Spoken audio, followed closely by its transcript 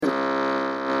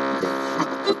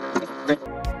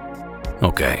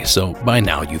Okay, so by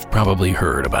now you've probably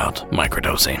heard about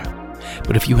microdosing.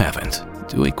 But if you haven't,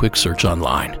 do a quick search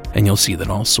online and you'll see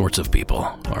that all sorts of people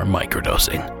are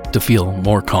microdosing to feel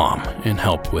more calm and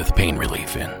help with pain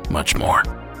relief and much more.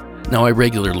 Now, I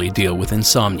regularly deal with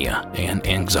insomnia and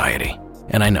anxiety,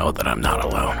 and I know that I'm not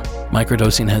alone.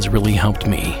 Microdosing has really helped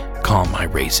me calm my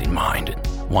racing mind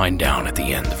and wind down at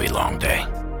the end of a long day.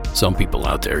 Some people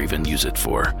out there even use it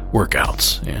for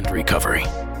workouts and recovery.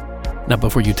 Now,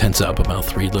 before you tense up about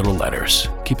 3 little letters,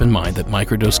 keep in mind that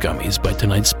microdose gummies by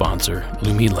tonight's sponsor,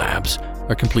 Lumi Labs,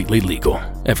 are completely legal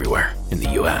everywhere in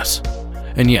the US.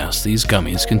 And yes, these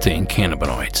gummies contain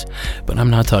cannabinoids, but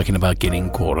I'm not talking about getting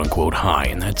quote-unquote high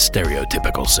in that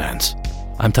stereotypical sense.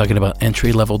 I'm talking about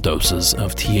entry-level doses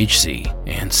of THC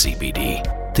and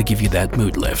CBD to give you that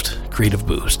mood lift, creative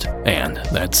boost, and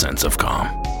that sense of calm.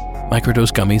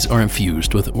 Microdose gummies are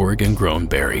infused with Oregon-grown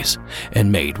berries and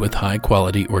made with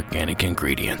high-quality organic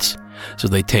ingredients, so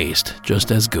they taste just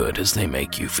as good as they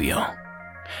make you feel.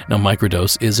 Now,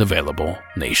 Microdose is available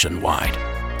nationwide.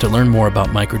 To learn more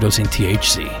about microdosing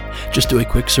THC, just do a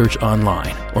quick search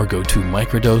online or go to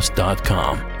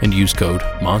microdose.com and use code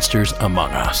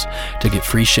MonstersAmongUs to get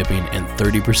free shipping and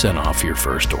 30% off your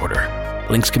first order.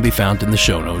 Links can be found in the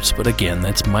show notes, but again,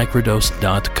 that's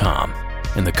microdose.com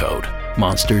and the code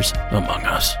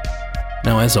MonstersAmongUs.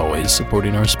 Now, as always,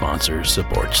 supporting our sponsors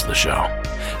supports the show.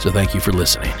 So thank you for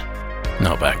listening.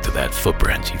 Now back to that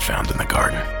footprint you found in the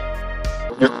garden.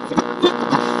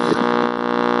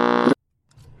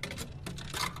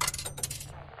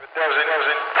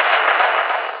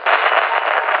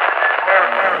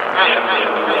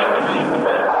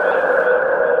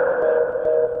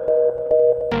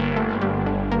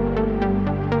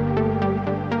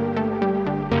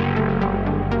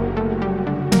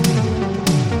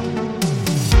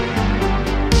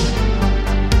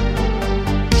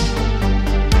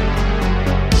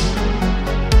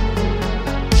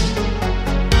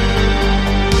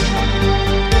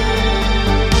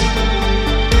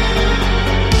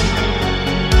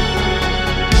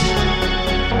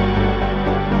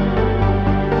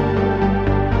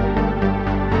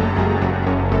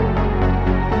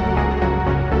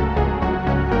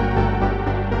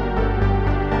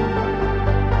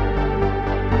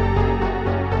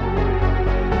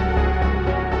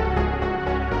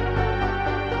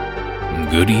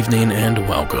 Good evening and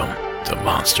welcome to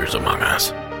Monsters Among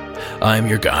Us. I'm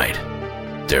your guide,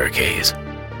 Derek Hayes.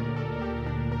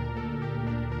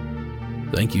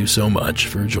 Thank you so much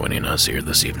for joining us here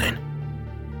this evening.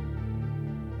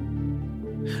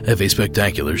 I have a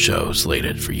spectacular show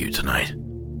slated for you tonight.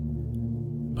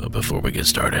 But before we get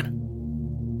started,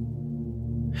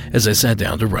 as I sat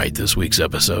down to write this week's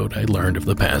episode, I learned of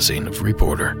the passing of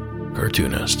reporter,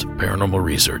 cartoonist, paranormal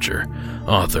researcher,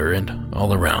 author, and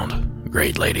all-around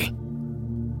great lady,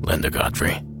 Linda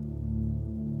Godfrey.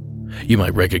 You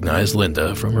might recognize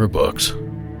Linda from her books,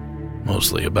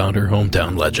 mostly about her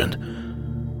hometown legend,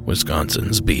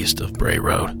 Wisconsin's Beast of Bray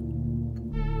Road.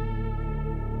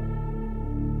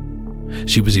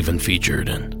 She was even featured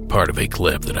in part of a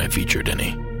clip that I featured in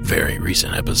a very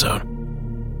recent episode.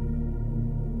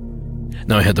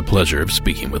 Now, I had the pleasure of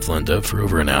speaking with Linda for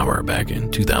over an hour back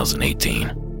in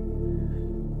 2018.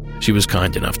 She was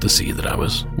kind enough to see that I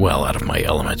was well out of my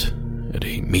element at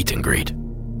a meet and greet,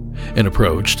 and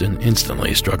approached and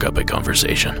instantly struck up a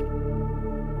conversation.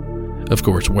 Of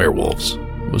course, werewolves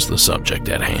was the subject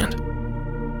at hand.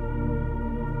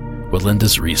 But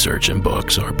Linda's research and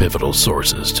books are pivotal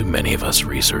sources to many of us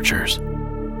researchers.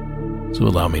 So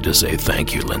allow me to say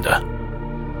thank you, Linda,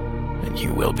 and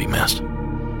you will be missed.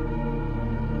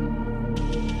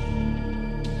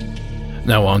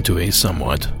 Now on to a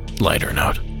somewhat lighter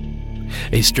note.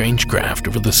 A strange craft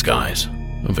over the skies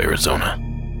of Arizona.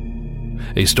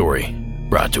 A story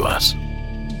brought to us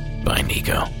by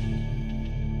Nico.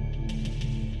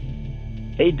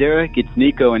 Hey Derek, it's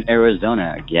Nico in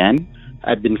Arizona again.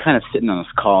 I've been kind of sitting on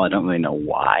this call. I don't really know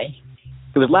why.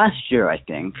 It was last year, I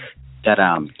think, that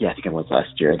I think it was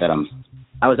last year that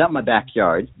I was out in my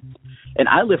backyard, and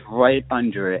I live right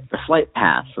under a flight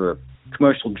path for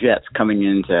commercial jets coming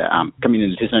into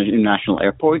Tucson International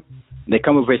Airport. They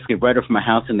come over basically right over my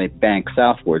house and they bank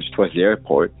southwards towards the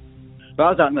airport. But I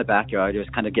was out in my backyard. It was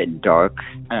kind of getting dark,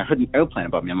 and I heard an airplane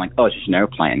above me. I'm like, oh, it's just an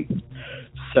airplane.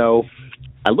 So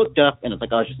I looked up and it's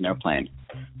like, oh, it's just an airplane.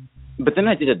 But then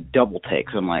I did a double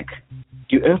take. So I'm like,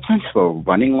 do airplanes have a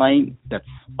running light that's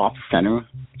off center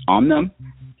on them?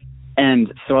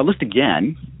 And so I looked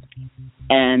again,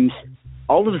 and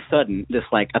all of a sudden,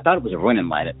 I thought it was a running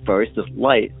light at first. This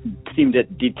light seemed to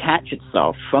detach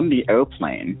itself from the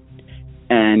airplane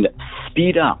and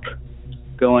speed up,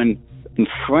 going in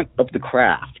front of the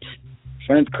craft.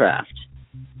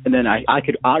 And then I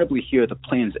could audibly hear the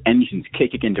plane's engines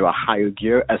kicking into a higher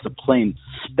gear as the plane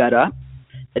sped up,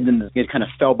 and then it kind of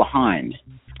fell behind.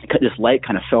 This light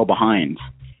kind of fell behind.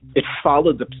 It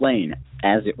followed the plane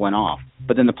as it went off,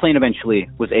 but then the plane eventually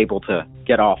was able to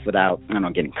get off without,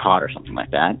 getting caught or something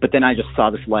like that. But then I just saw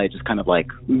this light just kind of like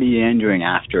meandering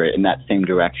after it in that same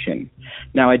direction.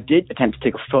 Now, I did attempt to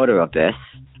take a photo of this.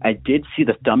 I did see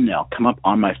the thumbnail come up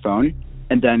on my phone,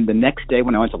 and then the next day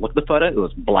when I went to look at the photo, it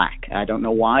was black. I don't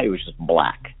know why, it was just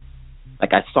black.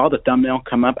 Like, I saw the thumbnail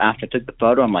come up after I took the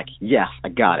photo. I'm like, yes, I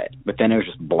got it. But then it was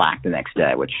just black the next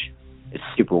day, which is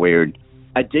super weird.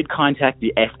 I did contact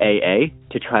the FAA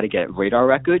to try to get radar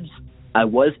records. I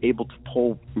was able to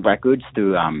pull records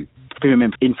through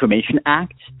Freedom Information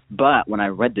Act, but when I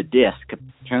read the disc,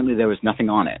 apparently there was nothing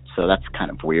on it. So that's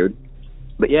kind of weird.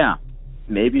 But yeah,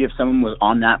 maybe if someone was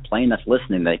on that plane that's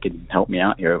listening, they could help me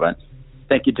out here. But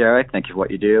thank you, Derek. Thank you for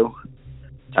what you do.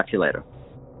 Talk to you later.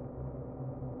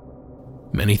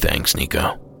 Many thanks,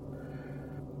 Nico.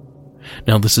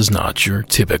 Now, this is not your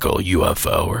typical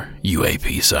UFO or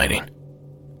UAP sighting.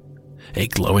 A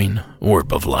glowing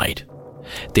orb of light,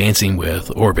 dancing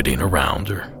with, orbiting around,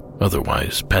 or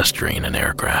otherwise pestering an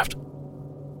aircraft.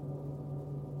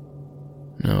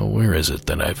 Now, where is it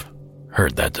that I've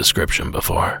heard that description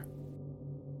before?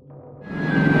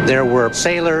 There were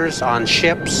sailors on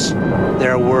ships.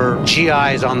 There were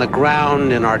GIs on the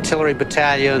ground in artillery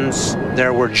battalions.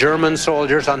 There were German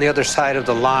soldiers on the other side of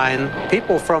the line.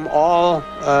 People from all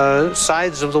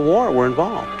sides of the war were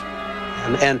involved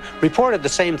and reported the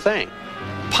same thing.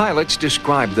 Pilots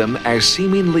described them as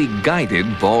seemingly guided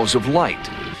balls of light.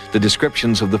 The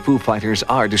descriptions of the Foo Fighters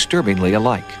are disturbingly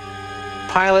alike.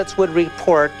 Pilots would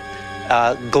report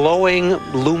glowing,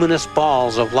 luminous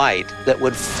balls of light that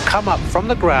would come up from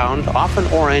the ground, often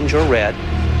orange or red,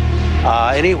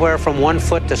 anywhere from 1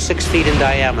 foot to 6 feet in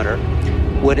diameter,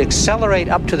 would accelerate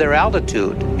up to their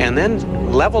altitude and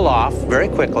then level off very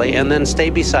quickly and then stay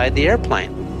beside the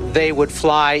airplane. They would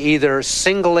fly either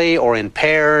singly or in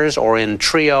pairs or in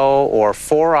trio or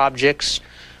 4 objects,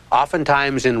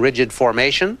 oftentimes in rigid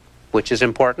formation, which is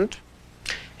important.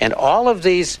 And all of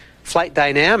these flight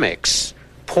dynamics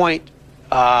point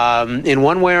in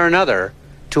one way or another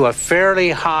to a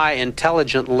fairly high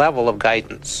intelligent level of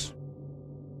guidance.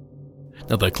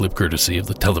 Now, that clip courtesy of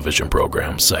the television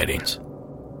program Sightings.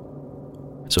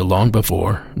 So long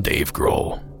before Dave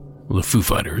Grohl, the Foo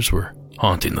Fighters were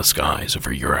haunting the skies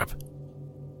over Europe.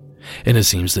 And it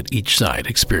seems that each side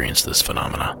experienced this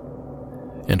phenomena.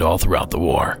 And all throughout the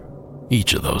war,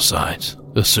 each of those sides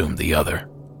assumed the other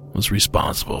was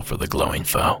responsible for the glowing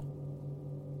foe.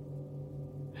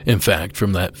 In fact,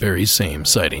 from that very same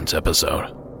Sightings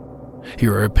episode,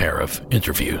 here are a pair of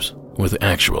interviews with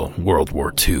actual World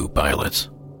War II pilots.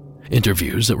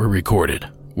 Interviews that were recorded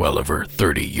well over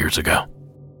 30 years ago.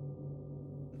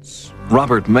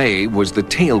 Robert May was the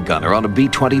tail gunner on a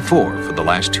B-24 for the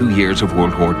last 2 years of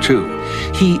World War II.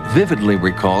 He vividly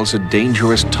recalls a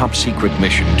dangerous top-secret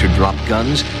mission to drop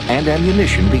guns and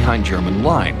ammunition behind German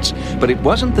lines. But it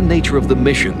wasn't the nature of the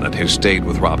mission that has stayed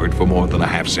with Robert for more than a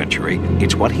half-century.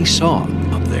 It's what he saw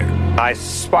up there. I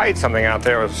spied something out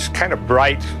there. It was kind of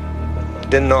bright.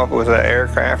 Didn't know if it was an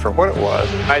aircraft or what it was.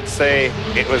 I'd say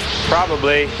it was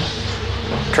probably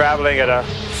traveling at a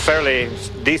fairly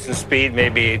decent speed,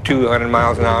 maybe 200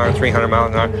 miles an hour, 300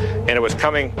 miles an hour, and it was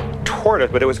coming toward us,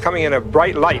 but it was coming in a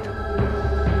bright light.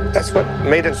 That's what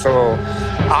made it so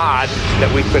odd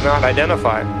that we could not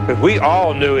identify, because we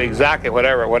all knew exactly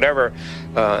whatever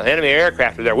enemy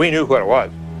aircraft was there, we knew what it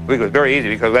was. It was very easy,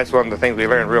 because that's one of the things we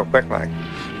learned real quick like.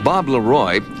 Bob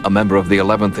Leroy, a member of the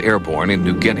 11th Airborne in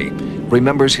New Guinea,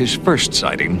 remembers his first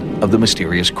sighting of the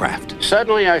mysterious craft.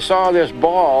 Suddenly I saw this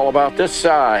ball about this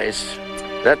size,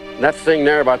 that thing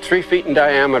there about 3 feet in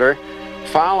diameter,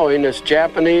 following this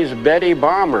Japanese Betty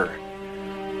bomber.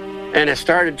 And it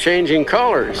started changing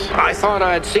colors. I thought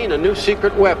I had seen a new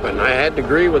secret weapon. I had to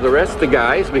agree with the rest of the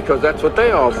guys because that's what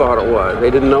they all thought it was.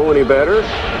 They didn't know any better,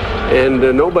 and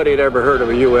nobody had ever heard of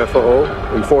a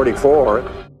UFO in '44.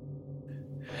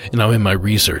 Now, in my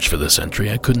research for this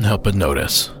entry, I couldn't help but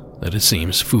notice that it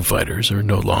seems Foo Fighters are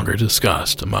no longer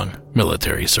discussed among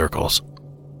military circles.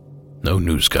 No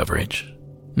news coverage,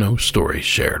 no stories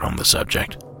shared on the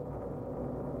subject.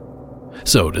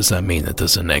 So does that mean that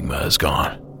this enigma is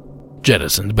gone,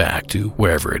 jettisoned back to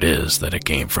wherever it is that it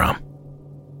came from?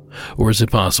 Or is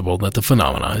it possible that the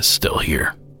phenomena is still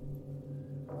here?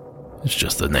 It's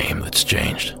just the name that's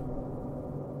changed.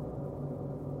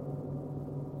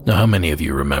 Now, how many of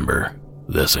you remember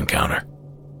this encounter?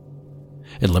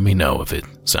 And let me know if it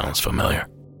sounds familiar.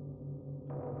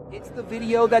 It's the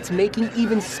video that's making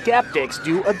even skeptics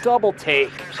do a double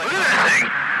take. Look at this thing.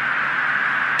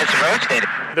 It's rotating.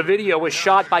 The video was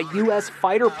shot by U.S.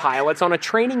 fighter pilots on a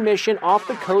training mission off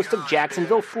the coast of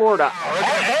Jacksonville, Florida.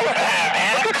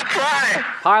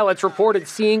 Pilots reported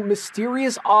seeing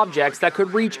mysterious objects that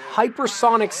could reach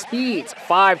hypersonic speeds,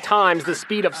 5 times the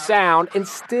speed of sound, and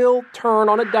still turn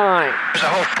on a dime. There's a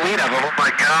whole fleet of them. Oh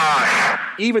my gosh.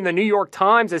 Even the New York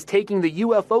Times is taking the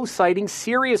UFO sighting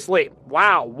seriously.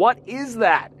 Wow, what is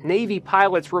that? Navy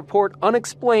pilots report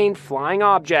unexplained flying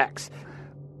objects.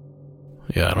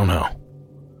 Yeah, I don't know.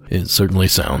 It certainly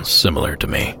sounds similar to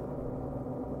me.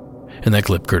 And that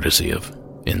clip courtesy of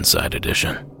Inside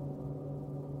Edition.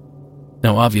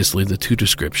 Now, obviously, the two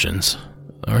descriptions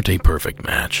aren't a perfect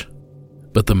match,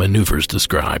 but the maneuvers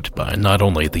described by not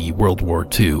only the World War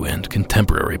II and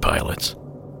contemporary pilots,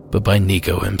 but by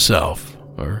Nico himself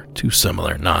are too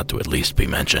similar not to at least be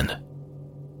mentioned.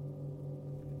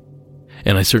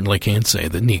 And I certainly can't say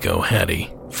that Nico had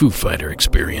a Foo Fighter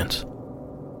experience,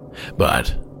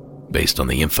 but based on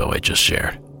the info I just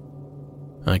shared,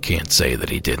 I can't say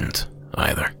that he didn't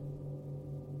either.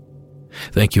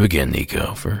 Thank you again,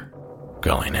 Nico, for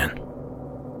calling in.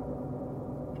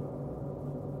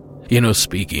 You know,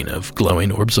 speaking of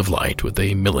glowing orbs of light with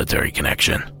a military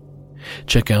connection,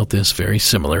 check out this very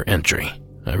similar entry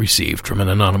I received from an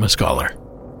anonymous caller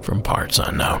from parts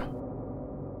unknown.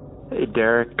 Hey,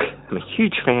 Derek. I'm a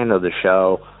huge fan of the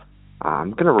show.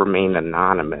 I'm going to remain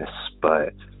anonymous,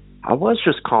 but I was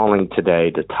just calling today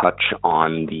to touch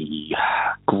on the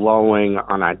glowing,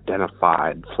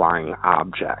 unidentified flying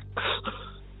objects.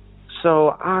 So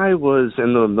I was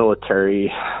in the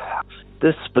military.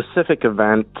 This specific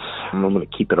event, I'm going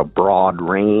to keep it a broad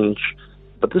range,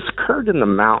 but this occurred in the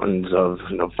mountains of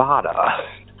Nevada.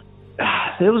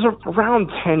 It was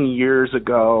around 10 years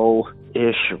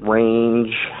ago-ish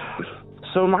range.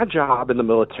 So my job in the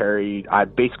military, I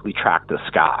basically tracked the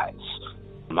skies.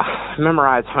 I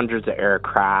memorized hundreds of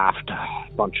aircraft,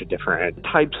 a bunch of different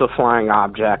types of flying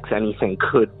objects, anything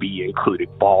could be, including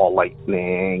ball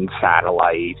lightning,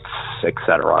 satellites,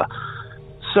 etc.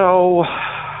 So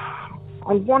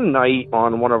on one night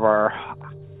on one of our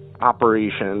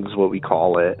operations, what we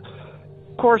call it,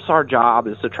 of course our job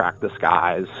is to track the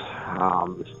skies.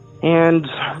 And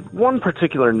one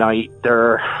particular night,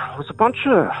 there was a bunch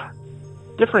of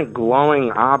different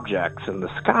glowing objects in the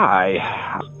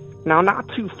sky. Now, not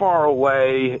too far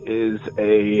away is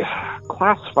a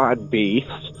classified base,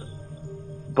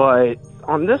 but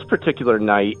on this particular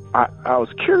night, I was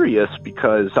curious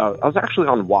because I was actually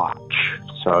on watch.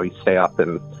 So you stay up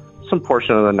in some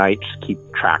portion of the night, just keep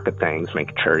track of things,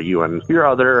 making sure you and your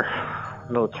other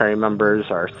military members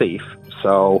are safe.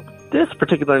 So this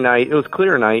particular night, it was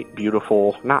clear night,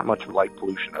 beautiful, not much light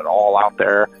pollution at all out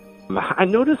there. I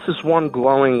noticed this one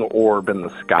glowing orb in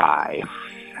the sky.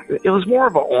 It was more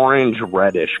of an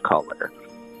orange-reddish color.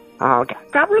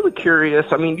 Got really curious.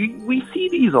 I mean, we see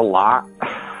these a lot,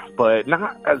 but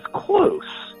not as close.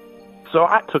 So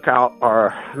I took out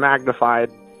our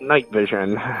magnified night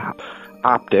vision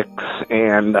optics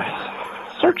and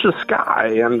searched the sky,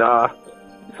 and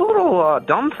it's a little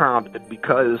dumbfounded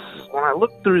because when I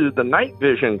looked through the night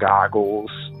vision goggles,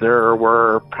 there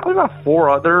were probably about 4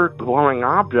 other glowing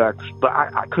objects, but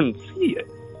I couldn't see it.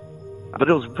 But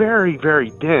it was very, very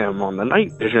dim on the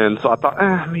night vision, so I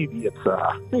thought, maybe it's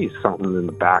maybe something in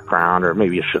the background, or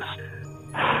maybe it's just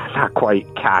not quite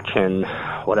catching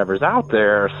whatever's out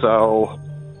there. So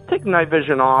take the night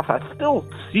vision off, I still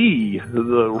see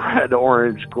the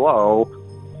red-orange glow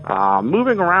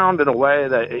moving around in a way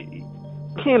that it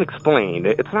can't explain.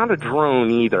 It's not a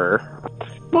drone either.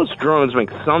 Most drones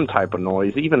make some type of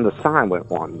noise, even the silent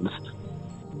ones.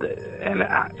 And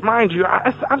mind you,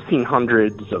 I've seen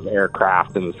hundreds of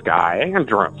aircraft in the sky, and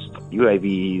drones,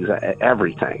 UAVs,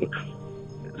 everything.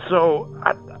 So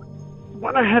I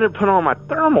went ahead and put on my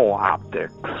thermal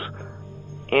optics,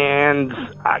 and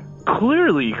I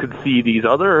clearly could see these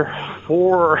other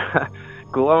 4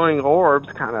 glowing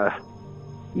orbs kind of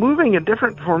moving in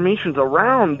different formations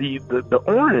around the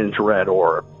orange-red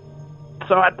orb.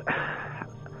 So I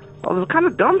was kind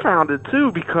of dumbfounded,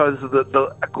 too, because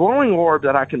the glowing orb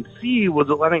that I can see was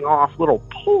letting off little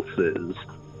pulses.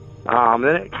 And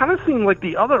it kind of seemed like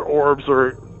the other orbs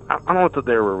were, I don't know if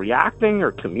they were reacting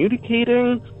or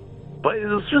communicating, but it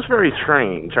was just very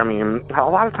strange. I mean, a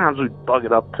lot of times we bug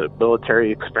it up to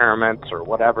military experiments or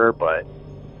whatever, but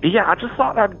yeah, I just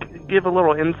thought I'd give a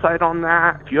little insight on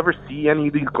that. If you ever see any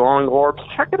of these glowing orbs,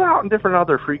 check it out in different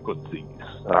other frequencies.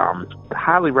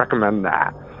 Highly recommend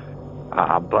that.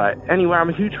 But anyway, I'm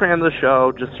a huge fan of the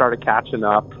show. Just started catching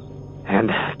up.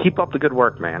 And keep up the good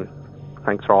work, man.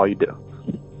 Thanks for all you do.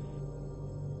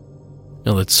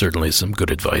 Now that's certainly some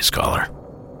good advice, caller,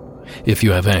 if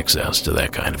you have access to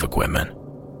that kind of equipment.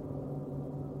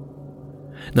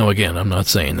 Now again, I'm not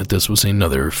saying that this was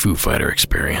another Foo Fighter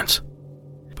experience,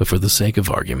 but for the sake of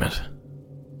argument,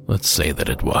 let's say that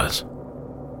it was.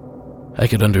 I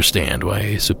could understand why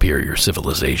a superior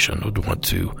civilization would want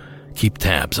to keep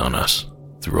tabs on us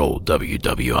through old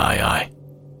WWII.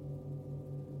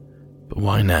 But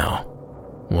why now?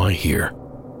 Why here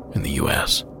in the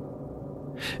US?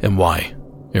 And why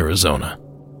Arizona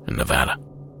and Nevada?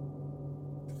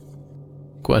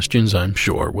 Questions I'm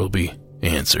sure will be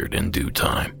answered in due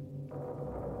time.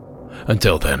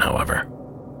 Until then, however,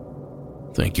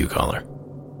 thank you, caller,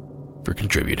 for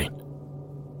contributing.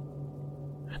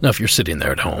 Now, if you're sitting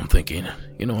there at home thinking,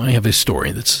 I have a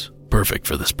story that's perfect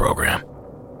for this program,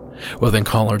 well then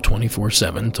call our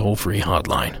 24/7 toll-free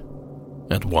hotline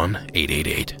at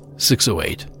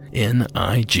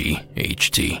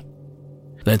 1-888-608-NIGHT.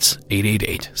 That's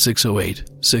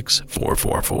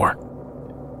 888-608-6444.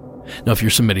 Now, if you're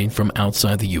submitting from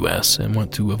outside the U.S. and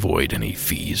want to avoid any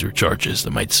fees or charges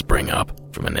that might spring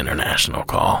up from an international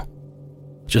call,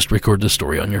 just record the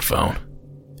story on your phone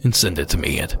and send it to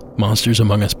me at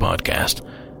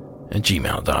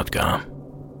monstersamonguspodcast@gmail.com.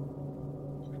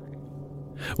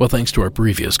 Well, thanks to our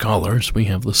previous callers, we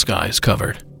have the skies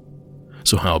covered.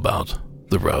 So how about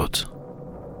the roads?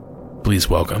 Please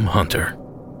welcome Hunter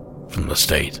from the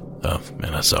state of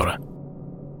Minnesota.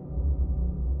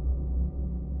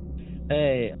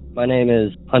 Hey, my name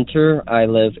is Hunter. I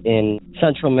live in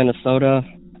central Minnesota.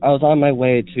 I was on my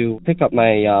way to pick up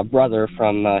my brother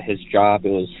from his job.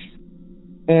 It was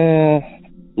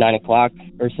 9 o'clock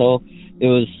or so. It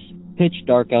was pitch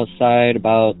dark outside,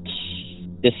 about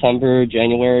December,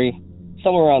 January,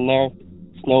 somewhere around there.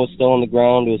 Snow was still on the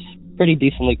ground. It was pretty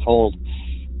decently cold.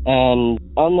 And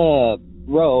on the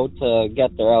road to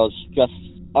get there, I was just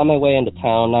on my way into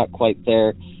town, not quite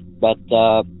there, but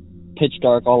pitch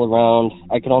dark all around.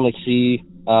 I could only see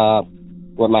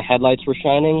where my headlights were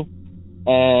shining.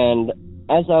 And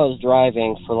as I was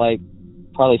driving for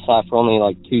probably saw it for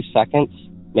only 2 seconds,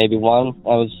 maybe one,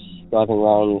 I was driving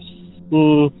around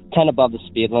 10 above the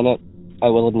speed limit. I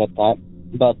will admit that.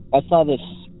 But I saw this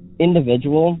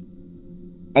individual.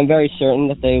 I'm very certain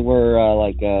that they were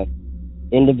a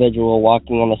individual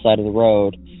walking on the side of the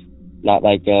road, not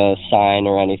like a sign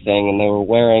or anything. And they were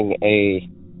wearing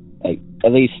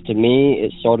at least to me,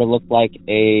 it sort of looked like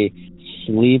a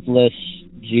sleeveless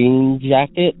jean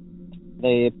jacket.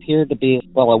 They appeared to be,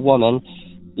 a woman,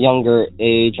 younger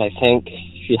age, I think.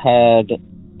 She had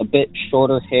a bit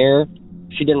shorter hair.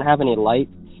 She didn't have any light,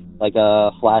 like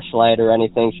a flashlight or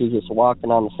anything. She was just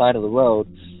walking on the side of the road.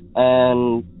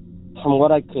 And from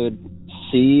what I could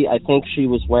see, I think she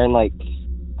was wearing I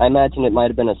imagine it might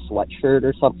have been a sweatshirt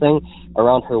or something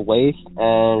around her waist.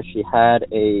 And she had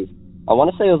I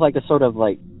want to say it was a sort of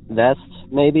vest,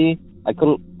 maybe. I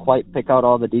couldn't quite pick out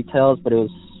all the details, but it was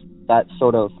that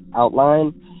sort of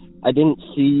outline. I didn't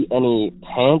see any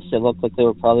pants. It looked like they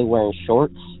were probably wearing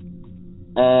shorts.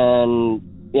 And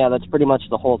yeah, that's pretty much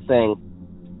the whole thing.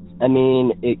 I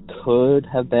mean, it could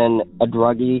have been a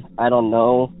druggie. I don't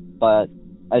know, but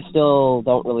I still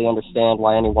don't really understand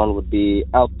why anyone would be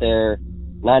out there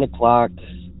 9 o'clock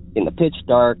in the pitch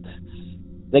dark.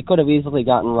 They could have easily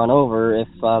gotten run over if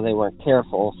they weren't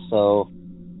careful. So,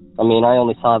 I mean, I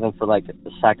only saw them for a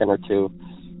second or two.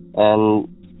 And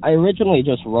I originally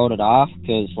just wrote it off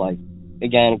because,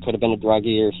 again, it could have been a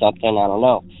druggie or something. I don't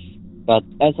know. But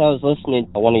as I was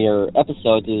listening to one of your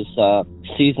episodes, is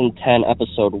Season 10,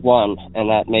 Episode 1, and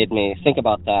that made me think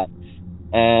about that.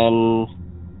 And,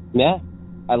 yeah,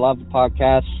 I love the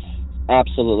podcast.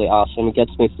 Absolutely awesome. It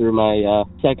gets me through my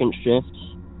second shift.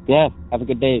 Yeah, have a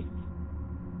good day.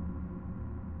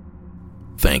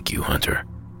 Thank you, Hunter.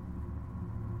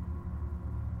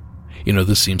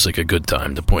 This seems like a good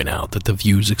time to point out that the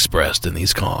views expressed in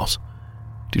these calls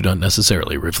do not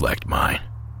necessarily reflect mine.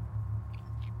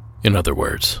 In other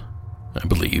words, I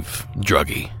believe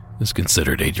druggie is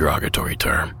considered a derogatory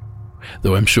term,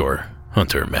 though I'm sure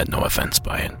Hunter meant no offense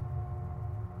by it.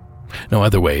 Now,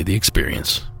 either way, the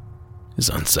experience is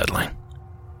unsettling.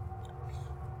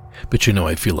 But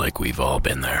I feel like we've all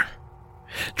been there,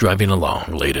 driving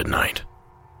along late at night,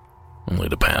 only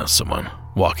to pass someone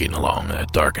walking along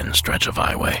that darkened stretch of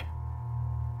highway.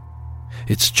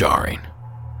 It's jarring.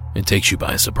 It takes you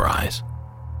by surprise.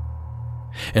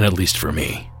 And at least for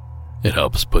me, it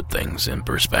helps put things in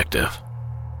perspective.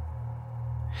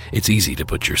 It's easy to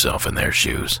put yourself in their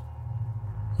shoes.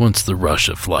 Once the rush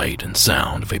of light and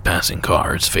sound of a passing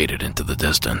car has faded into the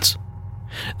distance,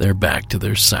 they're back to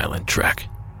their silent trek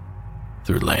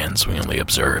through lands we only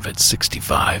observe at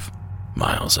 65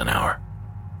 miles an hour.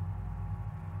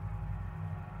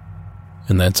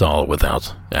 And that's all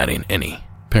without adding any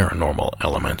paranormal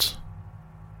elements.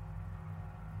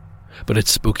 But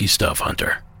it's spooky stuff,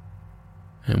 Hunter.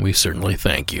 And we certainly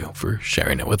thank you for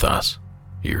sharing it with us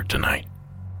here tonight.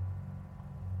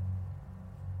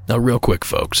 Now, real quick,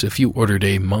 folks, if you ordered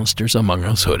a Monsters Among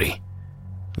Us hoodie,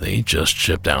 they just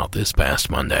shipped out this past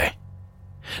Monday.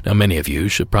 Now, many of you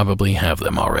should probably have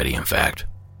them already, in fact.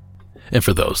 And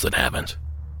for those that haven't,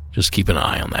 just keep an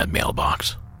eye on that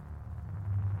mailbox.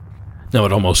 Now,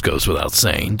 it almost goes without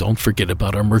saying, don't forget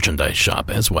about our merchandise shop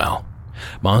as well.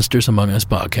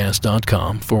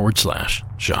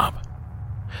 monstersamonguspodcast.com/shop.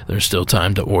 There's still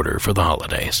time to order for the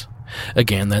holidays.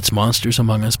 Again, that's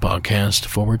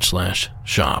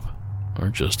monstersamonguspodcast.com/shop. Or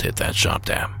just hit that shop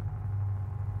tab.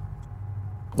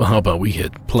 Well, how about we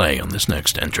hit play on this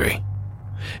next entry?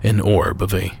 An orb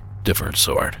of a different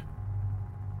sort.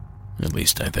 At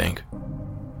least I think.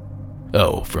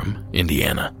 O from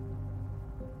Indiana.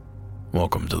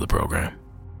 Welcome to the program.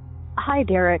 Hi,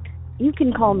 Derek. You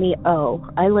can call me O.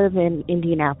 I live in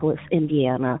Indianapolis,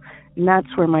 Indiana, and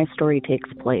that's where my story takes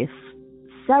place.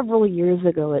 Several years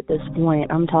ago at this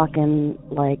point, I'm talking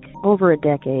like over a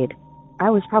decade,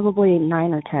 I was probably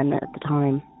 9 or 10 at the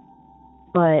time.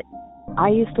 But I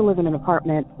used to live in an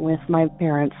apartment with my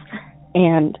parents,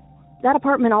 and that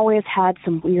apartment always had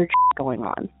some weird shit going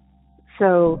on.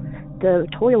 So the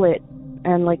toilet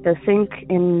and like the sink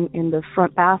in the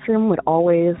front bathroom would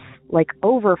always like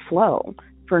overflow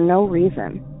for no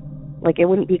reason. Like it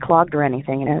wouldn't be clogged or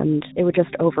anything, and it would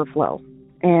just overflow.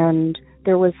 And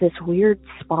there was this weird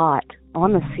spot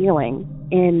on the ceiling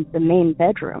in the main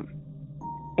bedroom.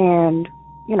 And,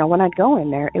 you know, when I'd go in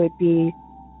there, it would be,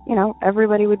 you know,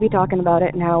 everybody would be talking about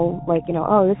it and how, like, you know,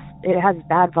 oh, it has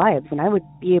bad vibes. And I would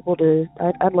be able to,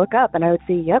 I'd look up and I would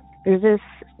see, yep, there's this,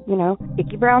 you know,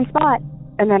 icky brown spot.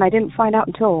 And then I didn't find out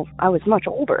until I was much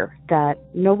older that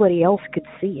nobody else could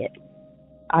see it.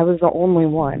 I was the only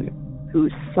one who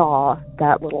saw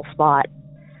that little spot.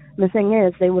 And the thing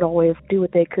is, they would always do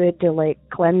what they could to, like,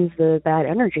 cleanse the bad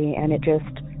energy, and it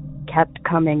just kept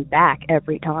coming back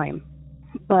every time.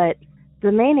 But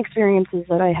the main experiences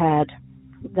that I had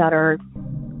that are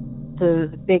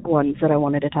the big ones that I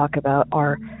wanted to talk about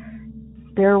are,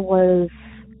 there was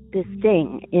this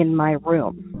thing in my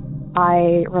room.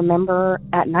 I remember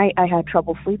at night I had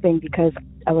trouble sleeping because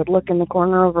I would look in the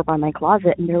corner over by my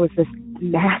closet and there was this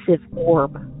massive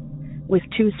orb with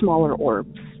 2 smaller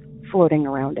orbs floating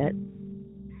around it.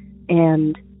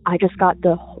 And I just got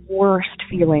the worst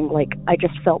feeling, like I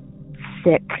just felt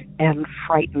sick and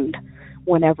frightened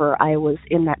whenever I was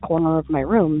in that corner of my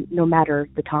room, no matter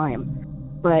the time.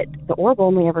 But the orb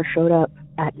only ever showed up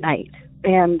at night.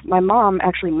 And my mom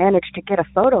actually managed to get a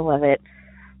photo of it,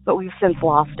 but we've since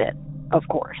lost it, of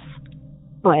course.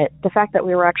 But the fact that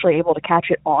we were actually able to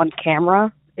catch it on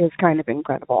camera is kind of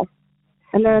incredible.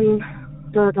 And then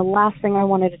the last thing I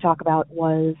wanted to talk about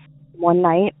was one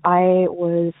night I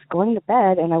was going to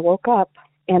bed and I woke up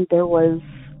and there was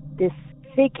this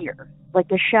figure, like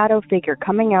this shadow figure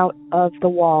coming out of the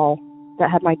wall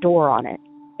that had my door on it.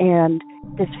 And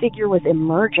this figure was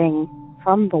emerging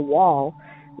from the wall,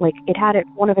 like it had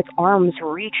one of its arms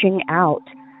reaching out,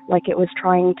 like it was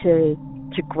trying to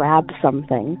grab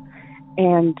something.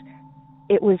 And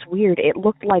it was weird. It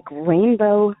looked like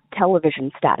rainbow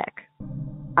television static.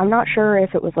 I'm not sure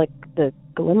if it was like the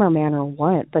Glimmer Man or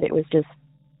what, but it was just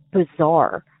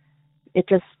bizarre. It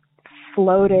just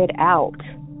floated out.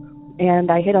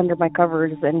 And I hid under my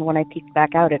covers, and when I peeked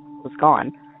back out, it was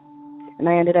gone. And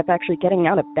I ended up actually getting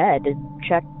out of bed to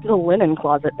check the linen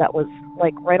closet that was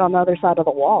like right on the other side of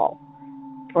the wall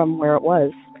from where it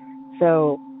was.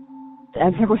 So,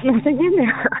 and there was nothing in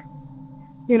there.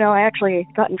 You know, I actually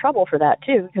got in trouble for that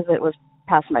too, because it was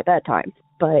past my bedtime.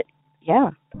 But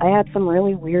yeah, I had some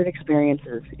really weird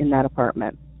experiences in that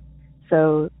apartment.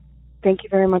 So thank you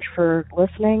very much for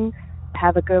listening.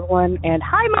 Have a good one. And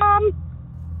hi, Mom!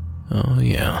 Oh,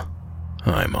 yeah.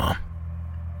 Hi, Mom.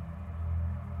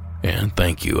 And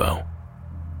thank you, O.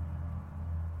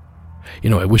 You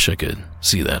know, I wish I could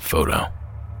see that photo.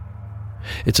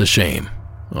 It's a shame,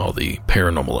 all the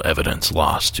paranormal evidence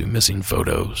lost to missing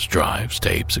photos, drives,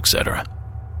 tapes, etc.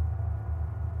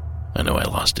 I know I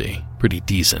lost a pretty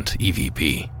decent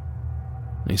EVP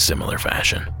in a similar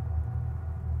fashion.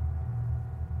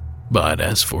 But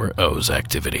as for O's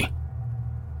activity,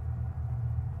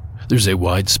 there's a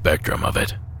wide spectrum of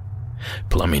it.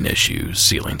 Plumbing issues,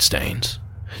 ceiling stains,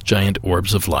 giant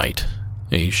orbs of light,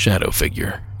 a shadow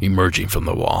figure emerging from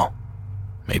the wall,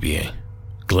 maybe a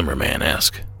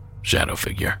Glimmerman-esque shadow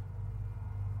figure.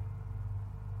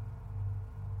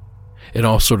 It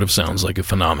all sort of sounds like a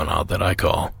phenomenon that I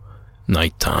call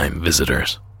nighttime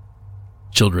visitors.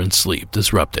 children's sleep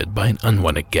disrupted by an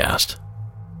unwanted guest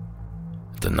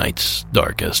at the night's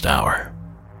darkest hour.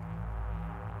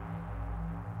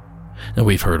 Now,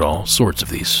 we've heard all sorts of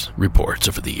these reports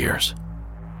over the years,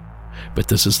 but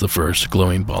this is the first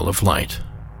glowing ball of light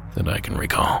that I can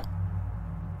recall.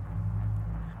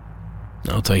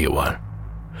 I'll tell you what,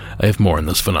 I have more on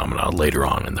this phenomenon later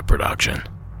on in the production.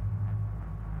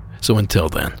 So until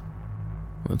then,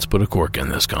 let's put a cork in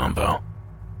this convo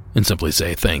and simply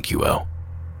say thank you, O,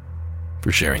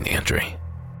 for sharing the entry.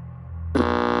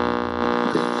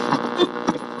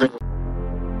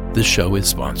 This show is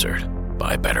sponsored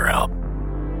by BetterHelp.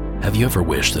 Have you ever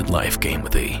wished that life came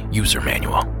with a user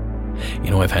manual?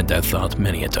 You know, I've had that thought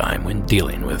many a time when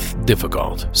dealing with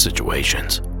difficult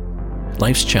situations.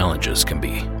 Life's challenges can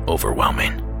be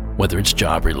overwhelming, whether it's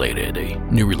job-related, a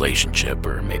new relationship,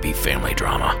 or maybe family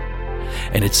drama.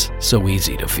 And it's so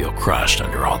easy to feel crushed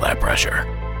under all that pressure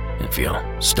and feel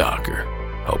stuck or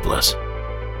hopeless.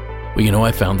 Well, you know,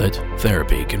 I found that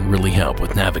therapy can really help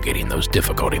with navigating those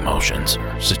difficult emotions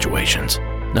or situations.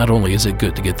 Not only is it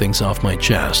good to get things off my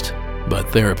chest, but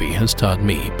therapy has taught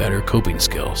me better coping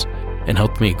skills and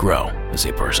helped me grow as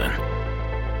a person.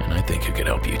 And I think it could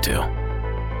help you too.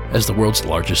 As the world's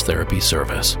largest therapy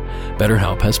service,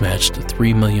 BetterHelp has matched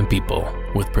 3 million people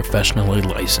with professionally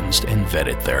licensed and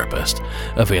vetted therapists,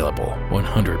 available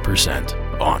 100%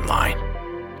 online.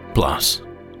 Plus,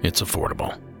 it's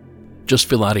affordable. Just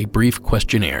fill out a brief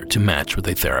questionnaire to match with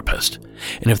a therapist,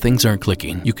 and if things aren't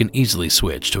clicking, you can easily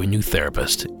switch to a new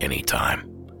therapist anytime.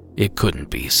 It couldn't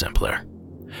be simpler.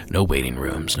 No waiting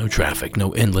rooms, no traffic,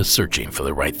 no endless searching for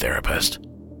the right therapist.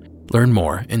 Learn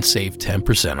more and save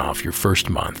 10% off your first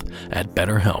month at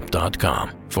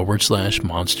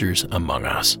betterhelp.com/Monsters Among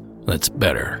Us. That's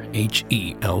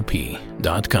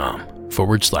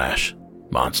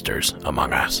betterhelp.com/Monsters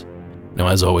Among Us. Now,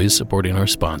 as always, supporting our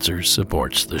sponsors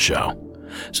supports the show.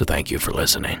 So thank you for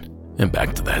listening. And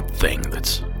back to that thing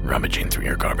that's rummaging through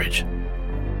your garbage.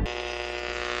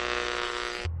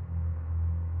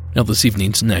 Now, this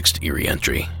evening's next eerie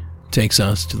entry takes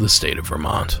us to the state of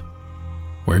Vermont,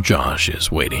 where Josh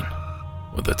is waiting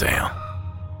with a tale.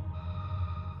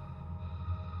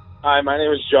 Hi, my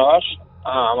name is Josh.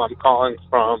 I'm calling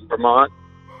from Vermont.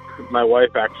 My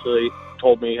wife actually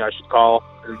told me I should call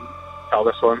and tell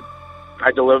this one.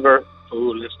 I deliver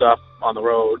food and stuff on the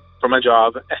road for my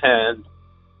job, and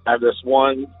I have this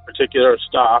one particular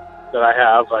stop that I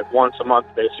have like once a month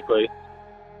basically,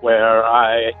 where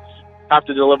I have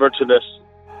to deliver to this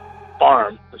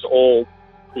farm, this old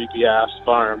creepy ass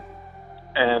farm.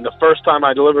 And the first time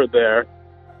I delivered there,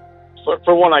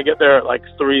 for one, I get there at like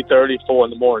 3:30, 4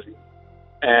 in the morning,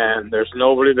 and there's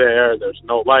nobody there, there's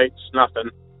no lights,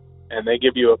 nothing, and they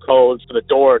give you a code for the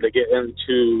door to get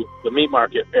into the meat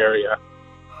market area.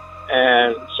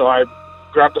 And so I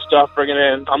grab the stuff, bring it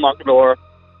in, unlock the door.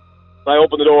 I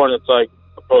open the door, and it's like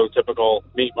a prototypical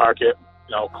meat market,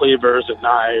 you know, cleavers and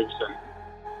knives and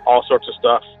all sorts of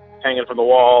stuff hanging from the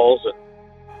walls. And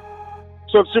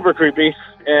so it's super creepy.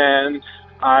 And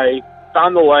I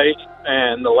found the light,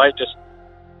 and the light just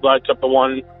lights up the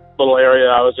one little area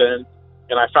I was in.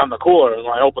 And I found the cooler, and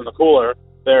when I opened the cooler,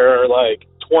 there are like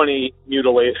 20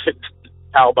 mutilated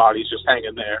cow bodies just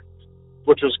hanging there,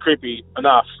 which was creepy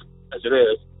enough as it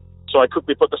is. So I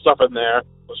quickly put the stuff in there,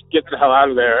 was getting the hell out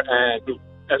of there, and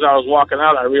as I was walking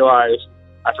out, I realized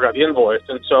I forgot the invoice.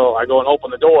 And so I go and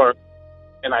open the door,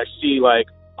 and I see like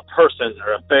a person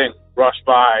or a thing rush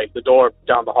by the door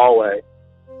down the hallway.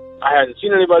 I hadn't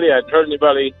seen anybody, I hadn't heard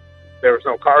anybody, there was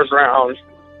no cars around,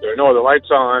 there were no other lights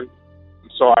on.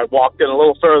 So I walked in a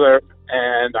little further,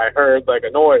 and I heard like a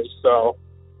noise. So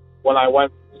when I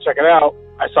went to check it out,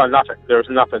 I saw nothing. There was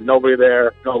nothing. Nobody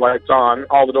there. No lights on.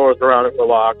 All the doors around it were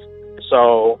locked.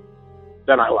 So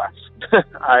then I left.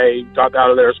 I got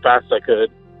out of there as fast as I could.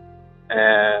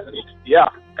 And yeah,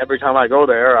 every time I go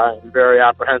there, I'm very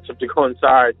apprehensive to go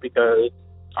inside because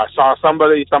I saw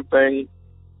somebody, something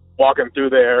walking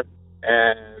through there,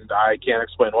 and I can't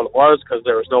explain what it was because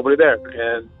there was nobody there.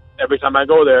 And every time I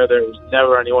go there, there's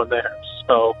never anyone there.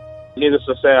 So needless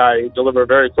to say, I deliver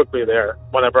very quickly there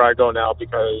whenever I go now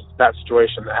because that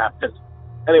situation that happened.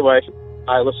 Anyway,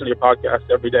 I listen to your podcast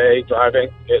every day driving.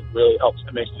 It really helps.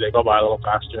 It makes the day go by a little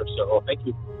faster. So thank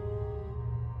you.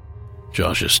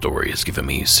 Josh's story has given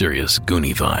me serious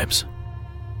Goonie vibes.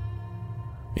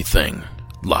 A thing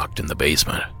locked in the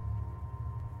basement.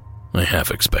 I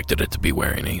half expected it to be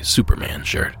wearing a Superman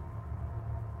shirt.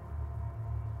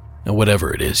 Now,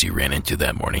 whatever it is you ran into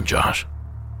that morning, Josh,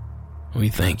 we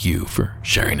thank you for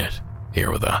sharing it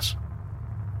here with us.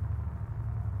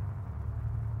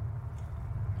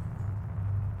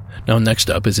 Now, next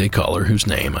up is a caller whose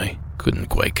name I couldn't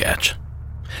quite catch.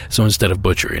 So instead of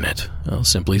butchering it, I'll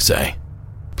simply say,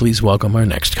 please welcome our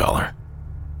next caller,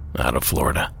 out of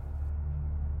Florida.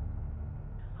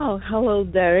 Oh, hello,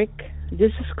 Derek.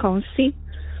 This is Concy.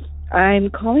 I'm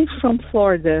calling from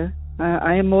Florida.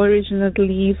 I am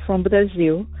originally from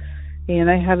Brazil, and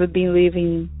I have been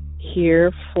living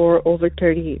here for over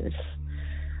 30 years.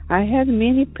 I had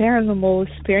many paranormal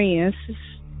experiences,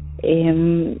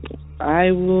 and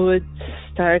I would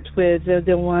start with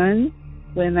the one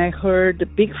when I heard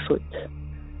Bigfoot.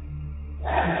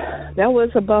 That was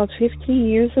about 15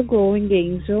 years ago in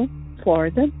Gainesville,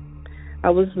 Florida. I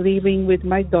was living with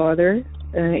my daughter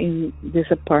in this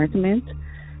apartment,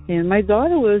 and my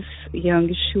daughter was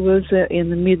young. She was in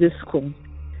the middle school.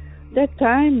 That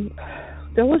time,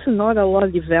 there was not a lot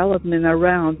of development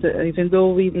around, even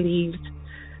though we lived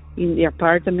in the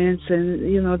apartments, and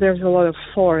there's a lot of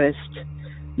forest.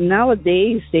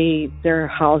 Nowadays, there are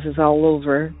houses all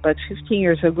over, but 15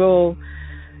 years ago,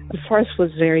 the forest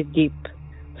was very deep.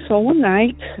 So one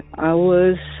night, I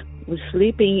was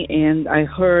sleeping, and I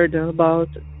heard about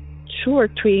 2 or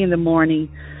 3 in the morning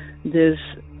this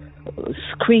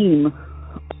scream.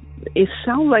 It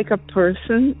sounded like a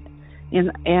person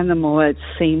and animal at the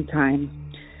same time.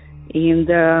 And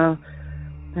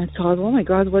I thought, oh my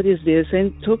God, what is this?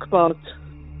 And it took about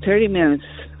 30 minutes,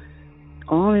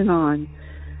 on and on.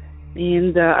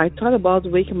 And I thought about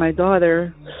waking my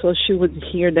daughter so she would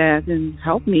hear that and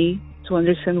help me to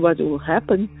understand what will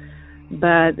happen.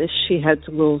 But she had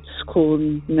to go to school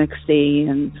next day,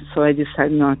 and so I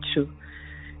decided not to.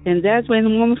 And that went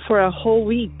on for a whole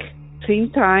week, same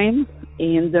time,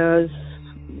 and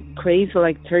crazy,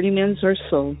 like 30 minutes or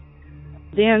so.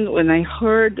 Then when I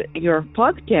heard your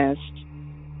podcast,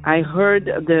 I heard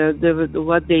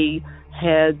what they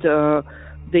had,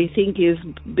 they think is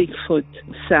Bigfoot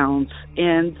sounds.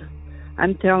 And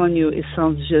I'm telling you, it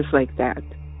sounds just like that.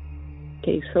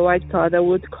 Okay, so I thought I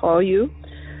would call you.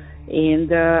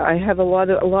 And I have a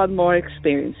lot more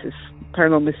experiences,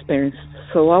 paranormal experiences.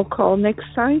 So I'll call next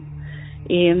time.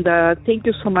 And thank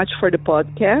you so much for the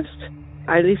podcast.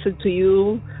 I listen to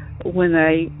you when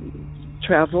I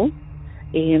travel,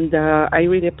 and I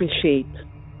really appreciate it.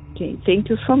 Okay, thank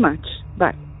you so much.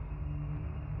 Bye.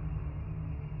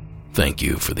 Thank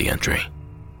you for the entry.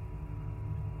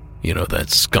 You know that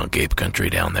skunk ape country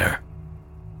down there?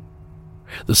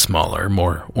 The smaller,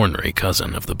 more ornery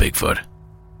cousin of the Bigfoot.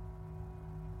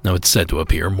 Now it's said to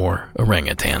appear more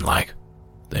orangutan-like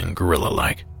than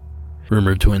gorilla-like,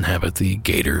 rumored to inhabit the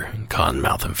gator and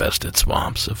cottonmouth-infested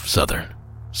swamps of southern,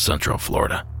 central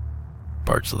Florida,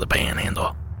 parts of the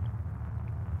Panhandle.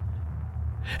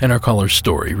 And our caller's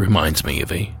story reminds me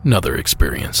of another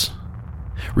experience,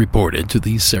 reported to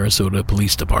the Sarasota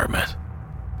Police Department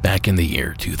back in the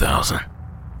year 2000.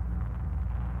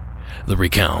 The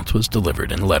recount was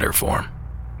delivered in letter form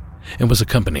and was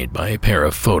accompanied by a pair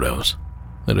of photos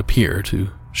that appear to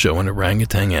show an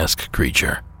orangutan-esque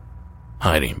creature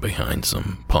hiding behind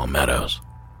some palmettos.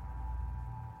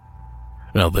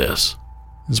 Now this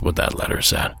is what that letter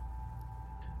said.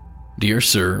 Dear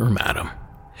Sir or Madam,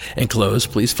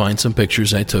 enclosed, please find some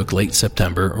pictures I took late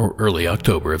September or early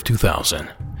October of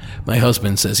 2000. My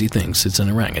husband says he thinks it's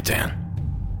an orangutan.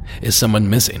 Is someone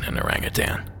missing an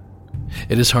orangutan?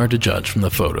 It is hard to judge from the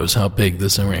photos how big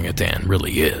this orangutan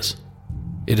really is.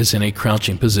 It is in a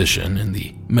crouching position in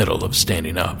the middle of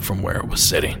standing up from where it was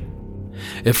sitting.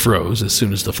 It froze as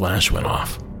soon as the flash went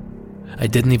off. I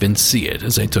didn't even see it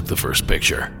as I took the first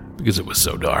picture because it was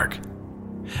so dark.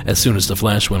 As soon as the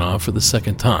flash went off for the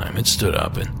second time, it stood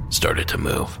up and started to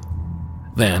move.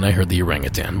 Then I heard the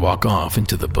orangutan walk off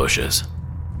into the bushes.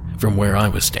 From where I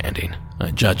was standing,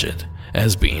 I judge it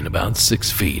as being about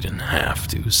 6.5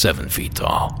 feet to 7 feet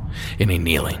tall, in a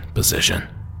kneeling position.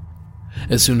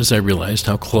 As soon as I realized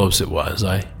how close it was,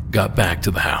 I got back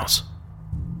to the house.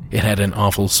 It had an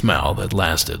awful smell that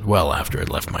lasted well after it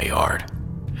left my yard.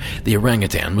 The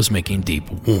orangutan was making deep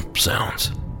whoop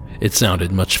sounds. It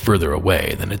sounded much further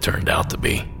away than it turned out to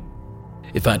be.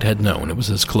 If I'd had known it was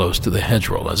as close to the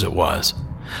hedgerow as it was,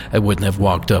 I wouldn't have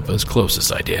walked up as close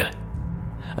as I did.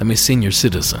 I'm a senior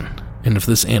citizen, and if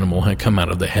this animal had come out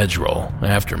of the hedgerow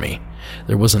after me,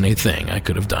 there wasn't a thing I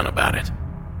could have done about it.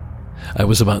 I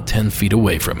was about 10 feet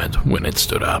away from it when it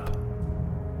stood up.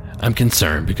 I'm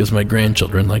concerned because my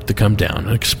grandchildren like to come down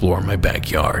and explore my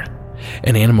backyard.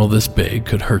 An animal this big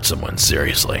could hurt someone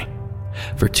seriously.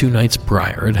 For 2 nights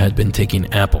prior, it had been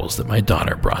taking apples that my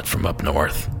daughter brought from up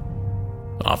north,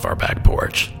 off our back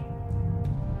porch.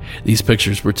 These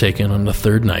pictures were taken on the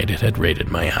 3rd night it had raided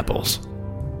my apples.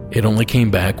 It only came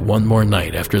back 1 more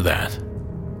night after that,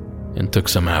 and took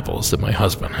some apples that my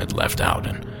husband had left out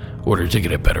and ordered to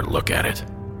get a better look at it.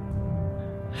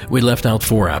 We left out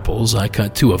 4 apples. I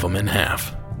cut 2 of them in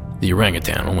half. The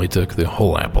orangutan only took the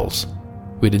whole apples.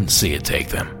 We didn't see it take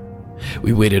them.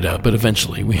 We waited up, but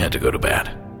eventually we had to go to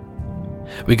bed.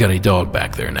 We got a dog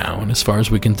back there now, and as far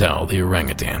as we can tell, the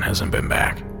orangutan hasn't been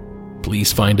back.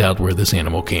 Please find out where this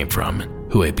animal came from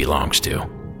and who it belongs to.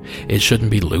 It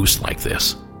shouldn't be loose like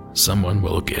this. Someone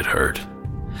will get hurt.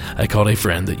 I called a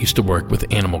friend that used to work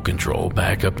with animal control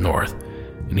back up north,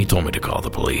 and he told me to call the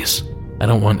police. I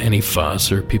don't want any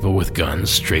fuss or people with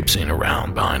guns traipsing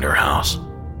around behind our house.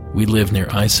 We live near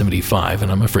I-75,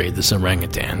 and I'm afraid this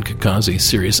orangutan could cause a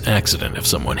serious accident if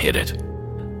someone hit it.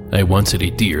 I once hit a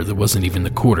deer that wasn't even the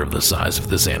quarter of the size of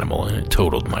this animal, and it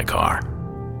totaled my car.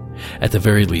 At the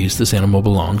very least, this animal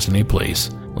belongs in a place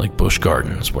like Busch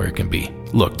Gardens where it can be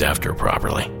looked after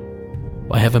properly.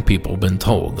 Why haven't people been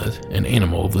told that an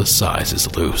animal of this size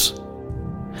is loose?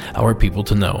 How are people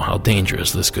to know how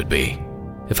dangerous this could be?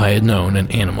 If I had known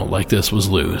an animal like this was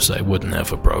loose, I wouldn't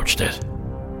have approached it.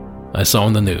 I saw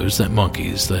in the news that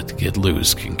monkeys that get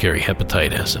loose can carry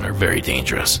hepatitis and are very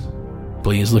dangerous.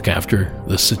 Please look after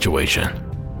this situation.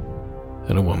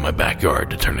 I don't want my backyard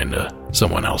to turn into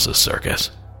someone else's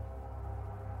circus.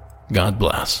 God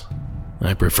bless.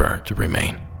 I prefer to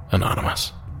remain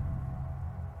anonymous.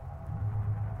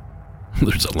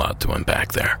 There's a lot to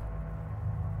unpack there.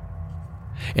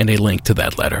 And a link to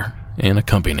that letter and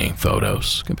accompanying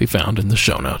photos can be found in the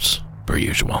show notes, per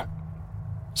usual.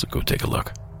 So go take a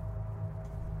look.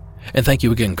 And thank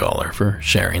you again, caller, for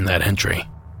sharing that entry.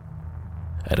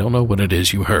 I don't know what it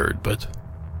is you heard, but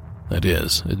that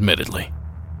is, admittedly,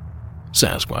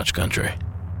 Sasquatch country.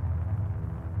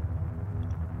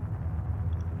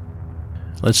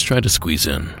 Let's try to squeeze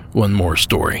in one more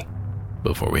story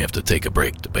before we have to take a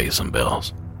break to pay some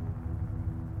bills.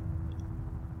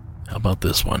 How about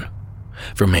this one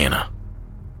from Hannah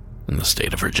in the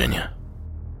state of Virginia?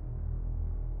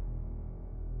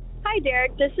 Hi,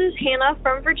 Derek. This is Hannah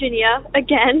from Virginia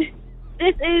again.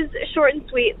 This is short and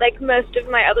sweet like most of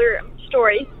my other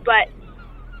stories, but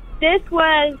this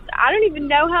was, I don't even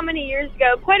know how many years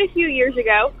ago, quite a few years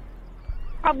ago,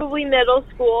 probably middle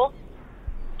school,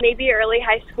 maybe early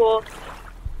high school.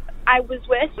 I was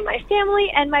with my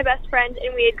family and my best friend,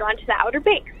 and we had gone to the Outer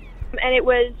Banks. And it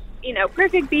was,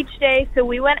 perfect beach day, so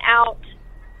we went out.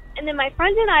 And then my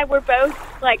friend and I were both,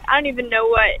 I don't even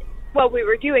know what we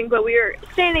were doing, but we were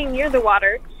standing near the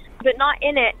water, but not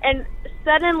in it. And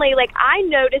suddenly, I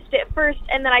noticed it first,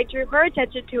 and then I drew her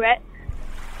attention to it.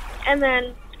 And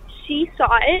then she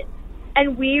saw it,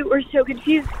 and we were so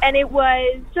confused, and it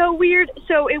was so weird.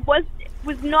 So it was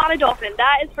not a dolphin,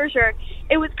 that is for sure.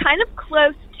 It was kind of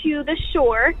close to the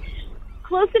shore,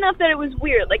 close enough that it was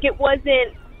weird. It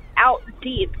wasn't out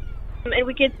deep, and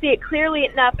we could see it clearly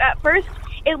enough. At first,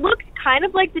 it looked kind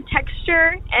of like the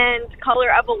texture and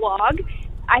color of a log,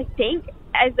 I think,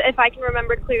 as if I can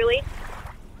remember clearly.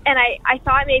 And I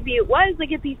thought maybe it was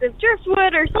a piece of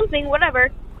driftwood or something, whatever.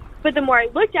 But the more I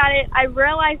looked at it, I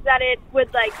realized that it would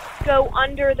go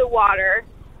under the water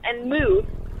and move,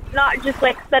 not just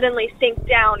suddenly sink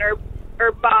down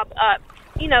or bob up,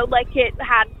 like it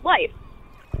had life.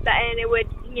 And it would,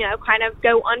 kind of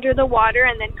go under the water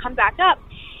and then come back up.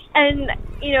 And,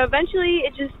 eventually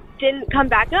it just didn't come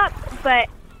back up, but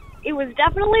it was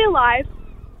definitely alive.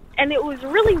 And it was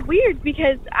really weird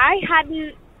because I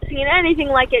hadn't seen anything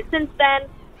like it since then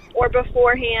or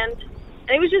beforehand. And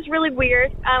it was just really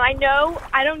weird. I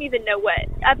don't even know what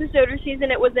episode or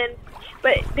season it was in,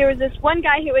 but there was this one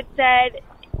guy who had said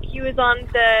he was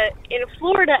in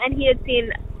Florida and he had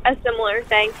seen a similar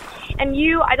thing. And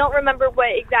I don't remember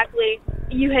what exactly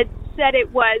you had said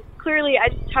it was. Clearly, I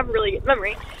just have a really good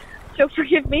memory, so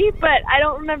forgive me, but I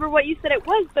don't remember what you said it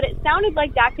was, but it sounded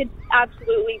like that could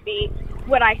absolutely be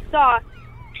what I saw,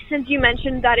 since you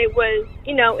mentioned that it was,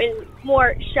 in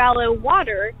more shallow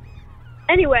water.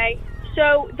 Anyway,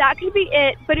 so that could be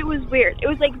it, but it was weird. It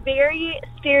was very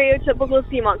stereotypical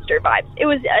sea monster vibes. It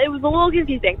was a little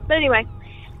confusing, but anyway,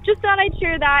 just thought I'd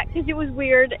share that because it was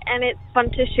weird, and it's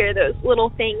fun to share those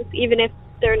little things, even if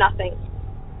they're nothing.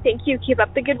 Thank you. Keep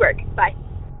up the good work. Bye.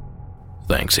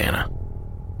 Thanks, Anna.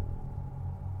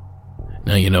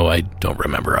 Now, I don't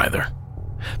remember either.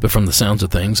 But from the sounds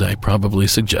of things, I probably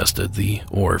suggested the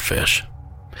oarfish,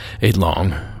 a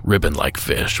long, ribbon-like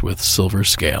fish with silver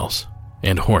scales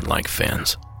and horn-like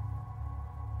fins.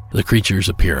 The creature's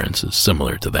appearance is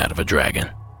similar to that of a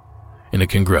dragon, and it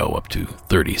can grow up to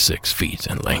 36 feet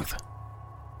in length.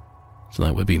 So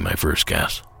that would be my first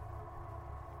guess.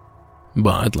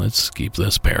 But let's keep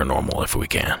this paranormal if we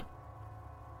can.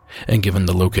 And given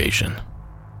the location,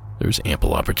 there's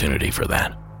ample opportunity for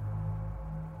that.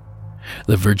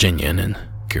 The Virginian and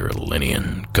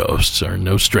Carolinian coasts are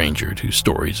no stranger to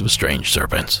stories of strange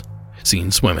serpents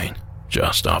seen swimming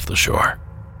just off the shore.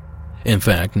 In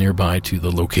fact, nearby to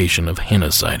the location of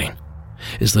Hannah's sighting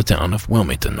is the town of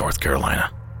Wilmington, North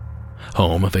Carolina,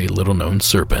 home of a little-known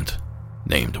serpent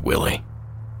named Willie.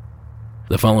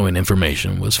 The following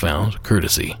information was found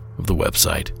courtesy of the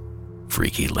website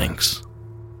Freaky Links.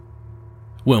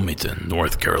 Wilmington,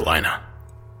 North Carolina.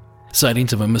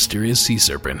 Sightings of a mysterious sea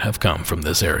serpent have come from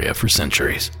this area for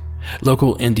centuries.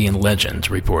 Local Indian legends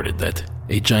reported that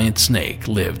a giant snake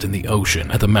lived in the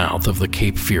ocean at the mouth of the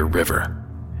Cape Fear River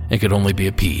and could only be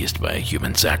appeased by a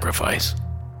human sacrifice.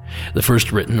 The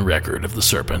first written record of the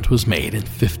serpent was made in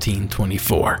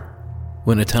 1524,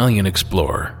 when Italian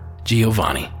explorer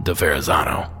Giovanni da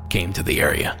Verrazzano came to the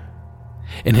area.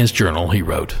 In his journal he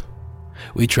wrote,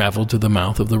 "We traveled to the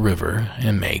mouth of the river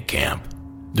and made camp.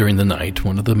 During the night,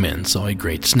 one of the men saw a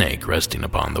great snake resting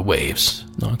upon the waves,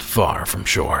 not far from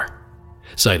shore."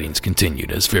 Sightings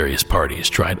continued as various parties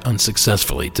tried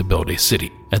unsuccessfully to build a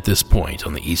city at this point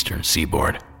on the eastern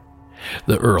seaboard.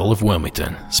 The Earl of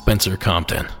Wilmington, Spencer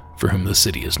Compton, for whom the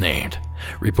city is named,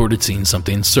 reported seeing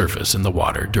something surface in the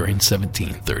water during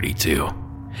 1732.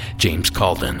 James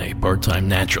Calden, a part-time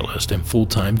naturalist and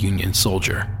full-time Union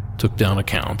soldier, took down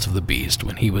accounts of the beast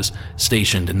when he was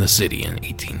stationed in the city in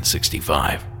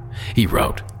 1865. He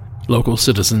wrote, "Local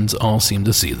citizens all seem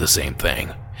to see the same thing,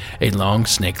 a long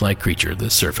snake-like creature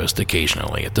that surfaced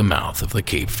occasionally at the mouth of the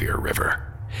Cape Fear River.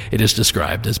 It is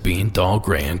described as being dull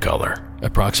gray in color,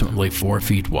 approximately 4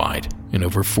 feet wide and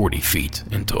over 40 feet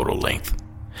in total length.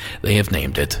 They have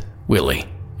named it Willie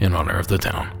in honor of the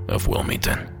town of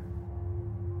Wilmington."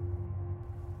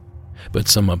 But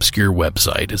some obscure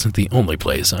website isn't the only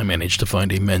place I managed to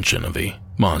find a mention of a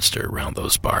monster around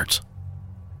those parts.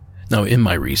 Now, in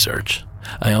my research,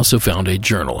 I also found a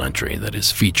journal entry that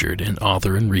is featured in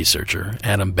author and researcher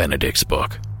Adam Benedict's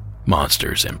book,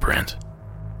 Monsters in Print.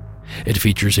 It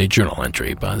features a journal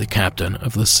entry by the captain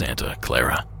of the Santa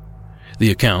Clara.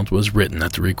 The account was written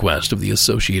at the request of the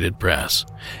Associated Press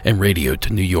and radioed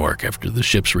to New York after the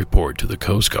ship's report to the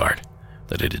Coast Guard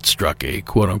that it had struck a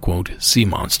quote-unquote sea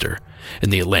monster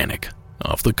in the Atlantic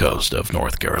off the coast of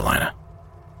North Carolina.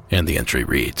 And the entry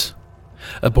reads,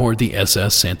 "Aboard the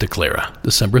SS Santa Clara,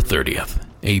 December 30th,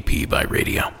 AP by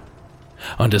radio.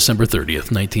 On December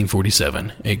 30th,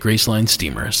 1947, a Graceline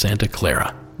steamer, Santa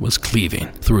Clara, was cleaving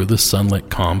through the sunlit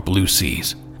calm blue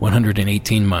seas,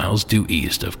 118 miles due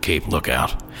east of Cape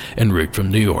Lookout, en route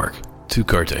from New York to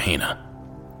Cartagena.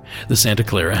 The Santa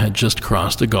Clara had just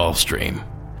crossed the Gulf Stream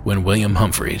when William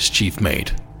Humphreys, chief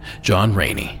mate, John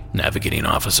Rainey, navigating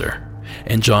officer,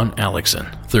 and John Alexson,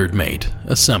 third mate,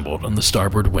 assembled on the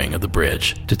starboard wing of the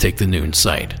bridge to take the noon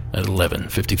sight at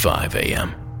 11:55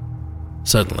 a.m.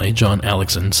 Suddenly, John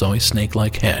Alexson saw a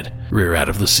snake-like head rear out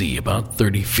of the sea about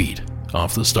 30 feet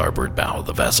off the starboard bow of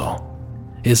the vessel.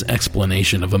 His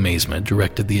explanation of amazement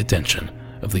directed the attention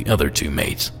of the other two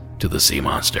mates to the sea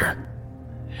monster,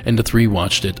 and the three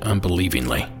watched it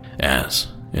unbelievingly as,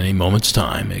 in a moment's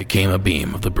time, it came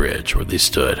abeam of the bridge where they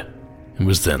stood and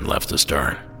was then left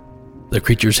astern. The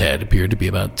creature's head appeared to be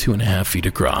about 2.5 feet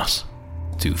across,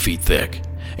 2 feet thick,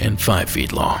 and 5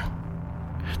 feet long.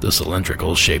 The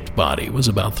cylindrical-shaped body was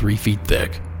about 3 feet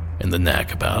thick, and the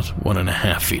neck about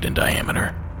 1.5 feet in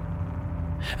diameter.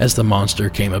 As the monster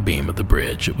came abeam of the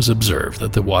bridge, it was observed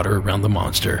that the water around the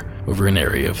monster, over an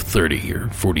area of 30 or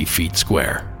 40 feet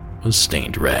square, was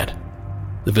stained red.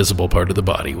 The visible part of the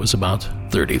body was about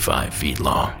 35 feet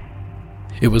long.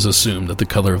 It was assumed that the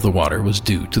color of the water was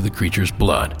due to the creature's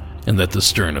blood and that the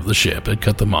stern of the ship had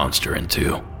cut the monster in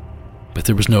two. But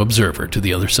there was no observer to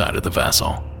the other side of the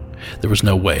vessel. There was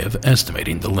no way of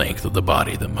estimating the length of the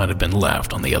body that might have been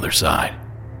left on the other side.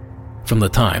 From the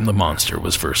time the monster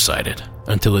was first sighted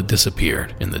until it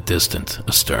disappeared in the distant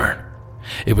astern,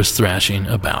 it was thrashing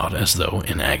about as though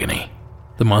in agony.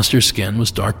 The monster's skin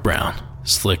was dark brown,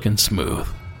 slick and smooth.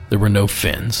 There were no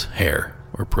fins, hair,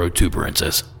 or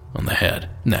protuberances on the head,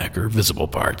 neck, or visible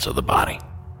parts of the body.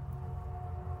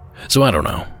 So I don't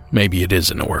know, maybe it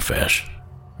is an oarfish,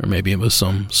 or maybe it was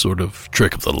some sort of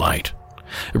trick of the light,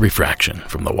 a refraction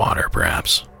from the water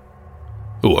perhaps.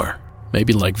 Or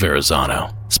maybe like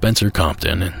Verrazzano, Spencer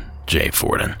Compton, and Jay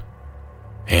Forden,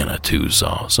 Hannah too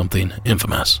saw something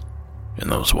infamous in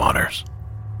those waters.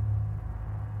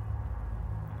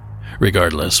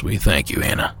 Regardless, we thank you,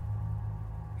 Hannah,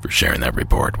 for sharing that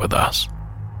report with us.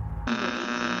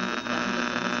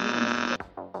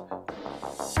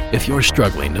 If you're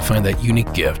struggling to find that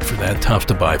unique gift for that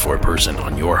tough-to-buy-for person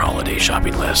on your holiday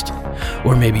shopping list,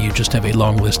 Or maybe you just have a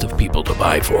long list of people to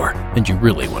buy for, and you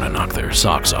really want to knock their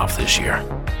socks off this year.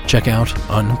 Check out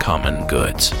Uncommon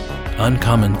Goods.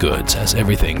 Uncommon Goods has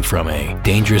everything from a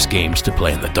dangerous games to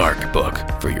play in the dark book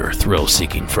for your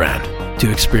thrill-seeking friend,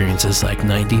 to experiences like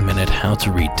 90-minute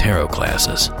how-to-read tarot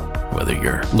classes. Whether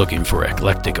you're looking for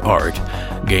eclectic art,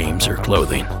 games, or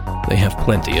clothing, they have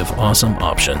plenty of awesome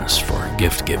options for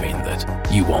gift giving that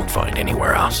you won't find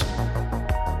anywhere else.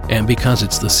 And because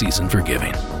it's the season for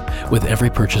giving, with every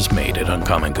purchase made at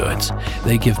Uncommon Goods,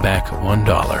 they give back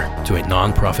 $1 to a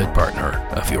nonprofit partner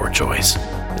of your choice.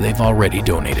 They've already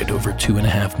donated over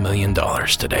 $2.5 million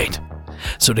to date.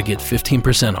 So to get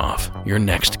 15% off your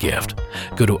next gift,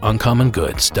 go to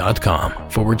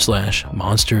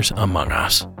uncommongoods.com/Monsters Among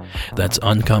Us. That's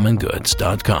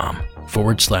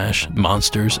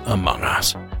uncommongoods.com/Monsters Among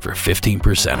Us for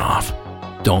 15% off.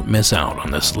 Don't miss out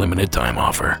on this limited time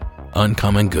offer.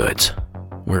 Uncommon Goods.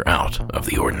 We're out of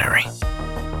the ordinary.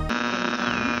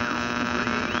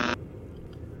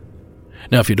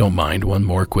 Now, if you don't mind, one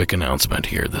more quick announcement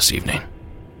here this evening.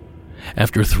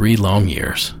 After 3 long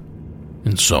years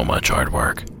and so much hard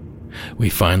work, we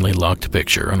finally locked a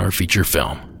picture on our feature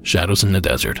film, Shadows in the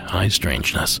Desert, High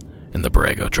Strangeness in the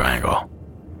Borrego Triangle.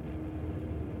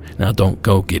 Now, don't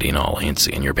go getting all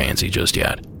antsy in your pansy just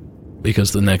yet,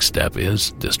 because the next step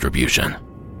is distribution.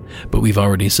 But we've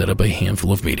already set up a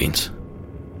handful of meetings,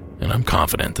 and I'm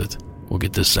confident that we'll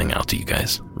get this thing out to you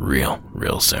guys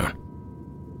real soon.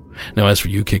 Now, as for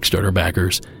you Kickstarter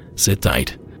backers, sit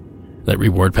tight. That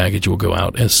reward package will go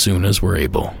out as soon as we're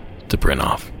able to print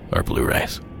off our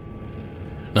Blu-rays.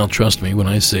 Now, trust me when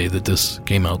I say that this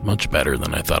came out much better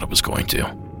than I thought it was going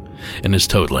to, and is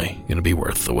totally going to be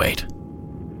worth the wait.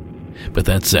 But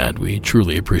that said, we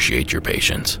truly appreciate your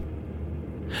patience.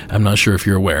 I'm not sure if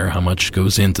you're aware how much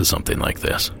goes into something like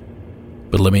this,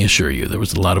 but let me assure you there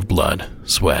was a lot of blood,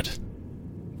 sweat,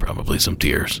 probably some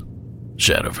tears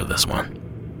shed over this one.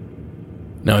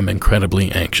 Now, I'm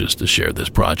incredibly anxious to share this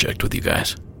project with you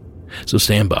guys, so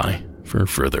stand by for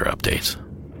further updates.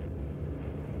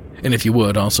 And if you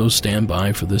would, also stand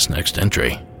by for this next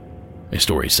entry, a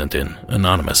story sent in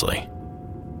anonymously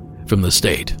from the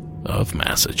state of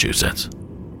Massachusetts.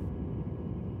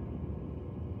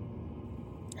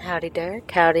 Howdy,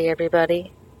 Derek. Howdy,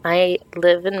 everybody. I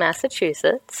live in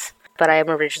Massachusetts, but I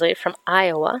am originally from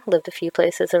Iowa, lived a few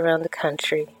places around the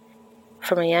country.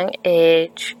 From a young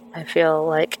age, I feel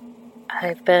like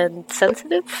I've been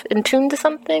sensitive, in tune to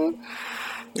something.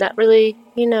 Not really,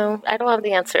 I don't have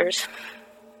the answers,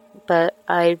 but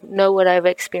I know what I've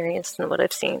experienced and what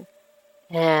I've seen.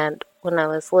 And when I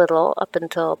was little, up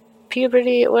until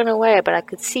puberty, it went away, but I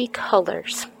could see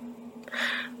colors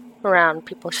around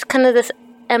people. Just kind of this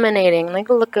emanating. Like,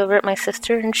 I look over at my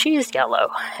sister, and she's yellow,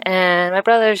 and my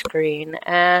brother's green,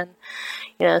 and,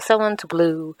 someone's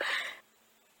blue.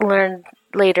 Learned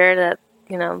later that,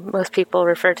 most people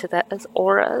refer to that as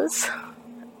auras.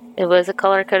 It was a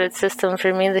color-coded system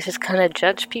for me to just kind of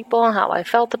judge people, how I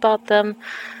felt about them.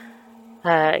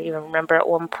 I even remember at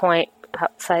one point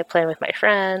outside playing with my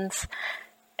friends,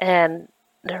 and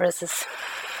there was this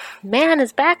man,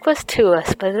 his back was to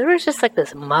us, but there was just like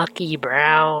this mucky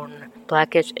brown,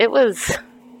 blackish. It was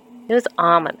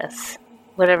ominous,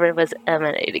 whatever was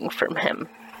emanating from him.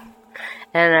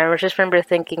 And I just remember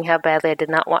thinking how badly I did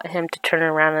not want him to turn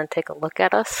around and take a look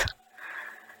at us.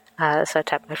 So I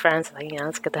tapped my friends, like,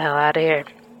 let's get the hell out of here.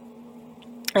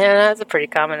 And that's a pretty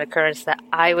common occurrence that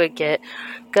I would get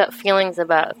gut feelings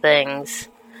about things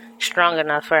strong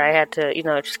enough where I had to,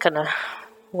 just kind of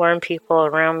warn people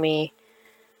around me.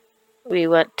 We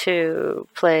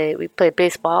played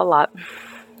baseball a lot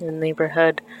in the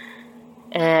neighborhood,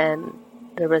 and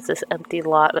there was this empty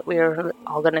lot that we were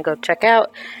all going to go check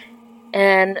out.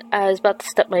 And I was about to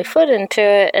step my foot into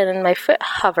it, and then my foot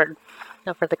hovered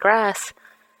over the grass,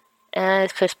 and I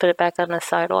just put it back on the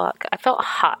sidewalk. I felt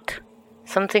hot.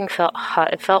 Something felt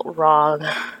hot. It felt wrong.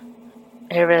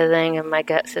 Everything in my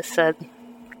guts just said,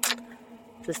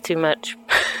 this is too much.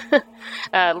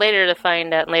 Later to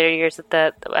find out in later years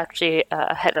that actually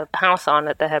had a house on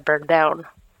it that had burned down.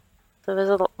 So there's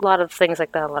a lot of things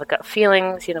like that, a lot of gut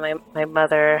feelings. My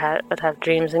mother would have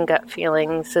dreams and gut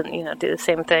feelings and, do the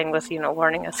same thing with,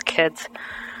 warning us kids.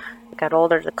 I got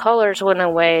older, the colors went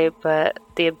away, but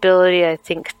the ability, I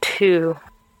think, to,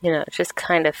 just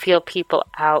kind of feel people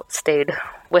out stayed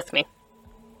with me.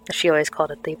 She always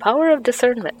called it the power of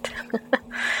discernment.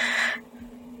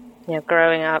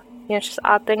 Growing up, just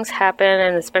odd things happen,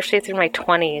 and especially through my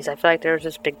 20s, I feel like there was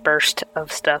this big burst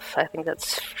of stuff. I think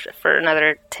that's for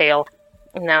another tale.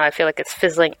 Now I feel like it's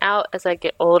fizzling out as I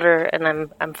get older,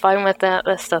 and I'm fine with that.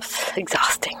 That stuff's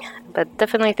exhausting. but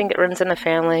definitely think it runs in the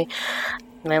family.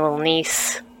 My little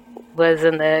niece was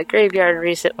in the graveyard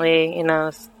recently,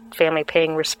 family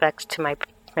paying respect to my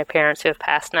parents who have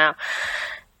passed now.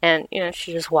 And,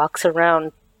 she just walks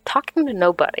around talking to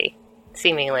nobody,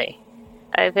 seemingly.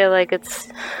 I feel like it's,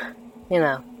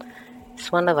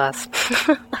 it's one of us.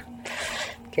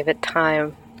 Give it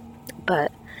time.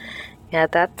 But, yeah,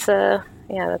 that's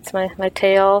my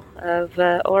tale of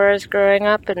auras growing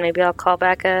up, and maybe I'll call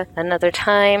back another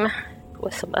time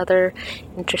with some other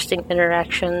interesting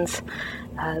interactions.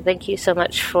 Thank you so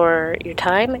much for your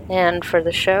time and for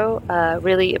the show.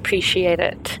 Really appreciate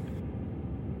it.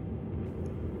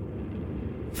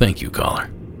 Thank you, caller.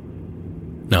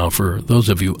 Now, for those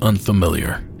of you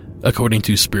unfamiliar, according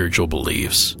to spiritual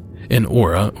beliefs, an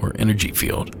aura or energy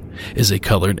field is a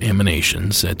colored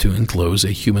emanation said to enclose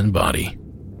a human body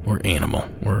or animal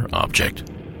or object.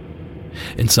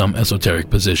 In some esoteric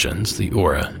positions, the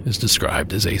aura is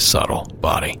described as a subtle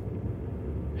body.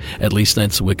 At least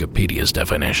that's Wikipedia's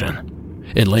definition.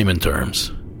 In layman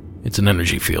terms, it's an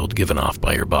energy field given off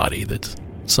by your body that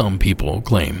some people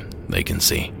claim they can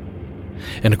see.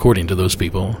 And according to those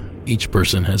people, each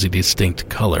person has a distinct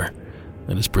color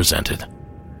that is presented.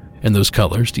 And those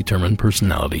colors determine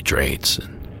personality traits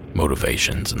and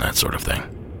motivations and that sort of thing.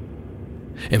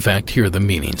 In fact, here are the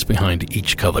meanings behind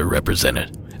each color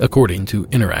represented, according to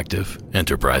Interactive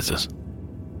Enterprises.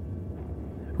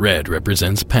 Red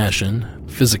represents passion,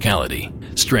 physicality,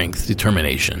 strength,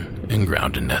 determination, and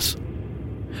groundedness.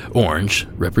 Orange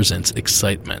represents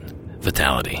excitement,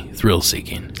 vitality,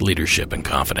 thrill-seeking, leadership, and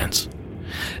confidence.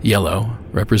 Yellow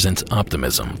represents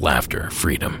optimism, laughter,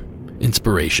 freedom,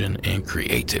 inspiration, and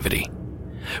creativity.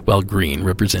 While green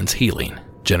represents healing,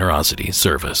 generosity,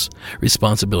 service,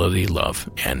 responsibility, love,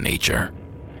 and nature.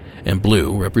 And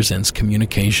blue represents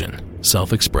communication,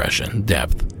 self-expression,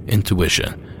 depth,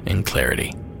 intuition, and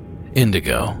clarity.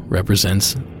 Indigo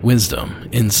represents wisdom,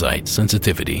 insight,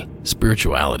 sensitivity,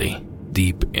 spirituality,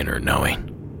 deep inner knowing.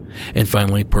 And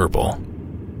finally, purple,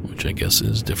 which I guess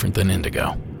is different than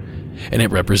indigo. And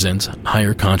it represents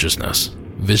higher consciousness,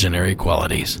 visionary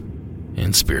qualities,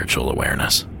 and spiritual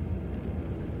awareness.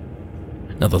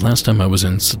 Now, the last time I was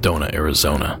in Sedona,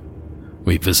 Arizona,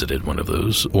 we visited one of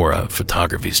those aura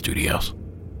photography studios.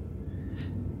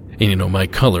 And my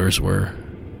colors were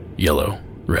yellow,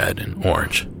 red, and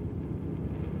orange.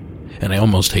 And I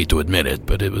almost hate to admit it,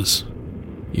 but it was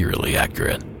eerily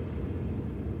accurate.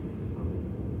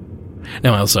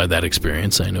 Now, outside that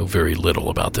experience, I know very little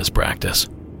about this practice.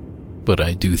 But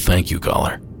I do thank you,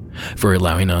 caller, for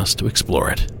allowing us to explore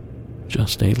it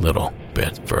just a little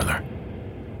bit further.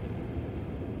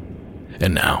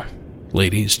 And now,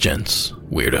 ladies, gents,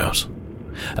 weirdos,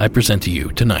 I present to you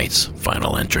tonight's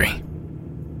final entry.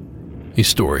 A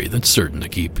story that's certain to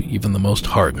keep even the most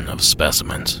hardened of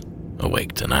specimens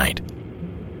awake tonight.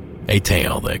 A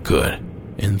tale that could,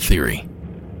 in theory,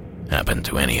 happen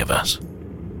to any of us.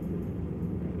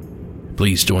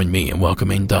 Please join me in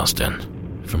welcoming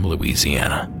Dustin from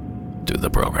Louisiana to the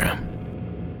program.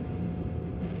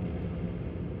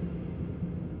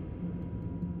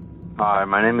 Hi,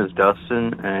 my name is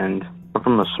Dustin, and I'm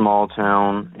from a small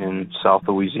town in South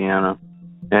Louisiana.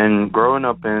 And growing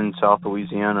up in South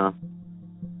Louisiana,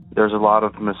 there's a lot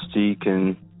of mystique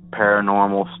and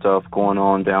paranormal stuff going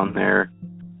on down there.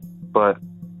 But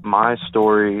my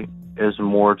story is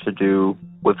more to do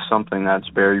with something that's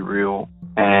very real,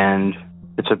 and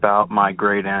it's about my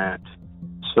great aunt.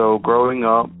 So growing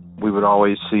up, we would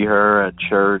always see her at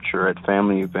church or at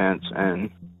family events, and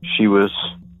she was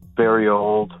very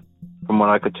old. From what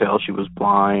I could tell, she was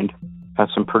blind, had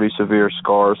some pretty severe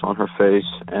scars on her face.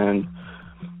 And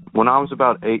when I was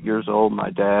about 8 years old, my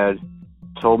dad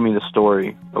told me the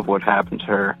story of what happened to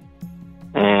her.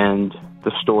 And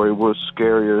the story was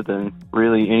scarier than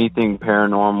really anything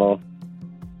paranormal,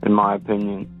 in my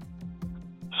opinion.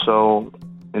 So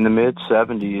in the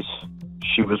mid-70s,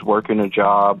 she was working a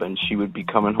job and she would be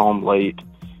coming home late.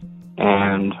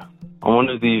 And on one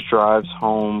of these drives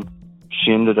home,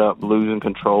 she ended up losing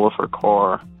control of her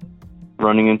car,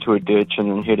 running into a ditch and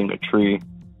then hitting a tree.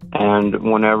 And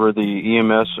whenever the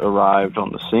EMS arrived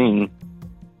on the scene,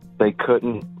 they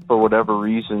couldn't, for whatever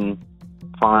reason,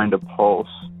 find a pulse.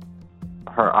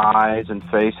 Her eyes and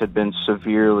face had been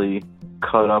severely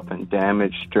cut up and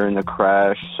damaged during the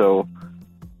crash, so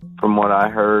from what I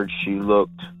heard, she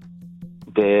looked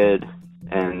dead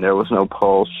and there was no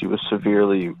pulse. She was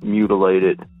severely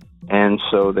mutilated, and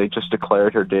so they just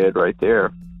declared her dead right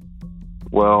there.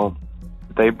 Well,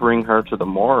 they bring her to the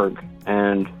morgue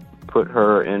and put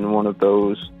her in one of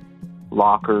those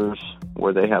lockers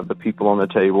where they have the people on the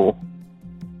table,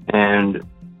 and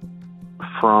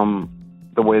from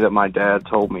the way that my dad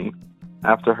told me.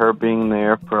 After her being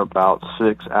there for about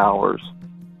 6 hours,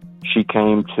 she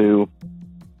came to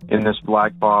in this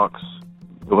black box.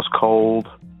 It was cold.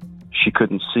 She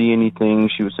couldn't see anything.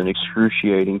 She was in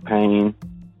excruciating pain,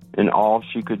 and all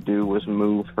she could do was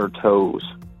move her toes.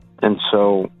 And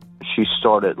so she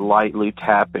started lightly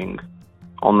tapping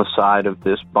on the side of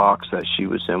this box that she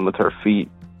was in with her feet,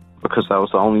 because that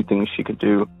was the only thing she could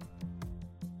do.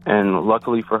 And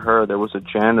luckily for her, there was a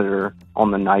janitor on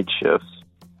the night shifts,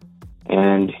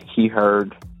 and he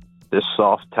heard this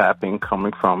soft tapping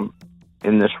coming from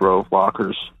in this row of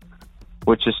lockers,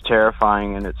 which is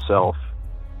terrifying in itself.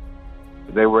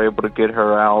 They were able to get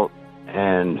her out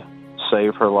and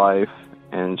save her life,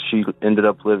 and she ended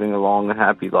up living a long and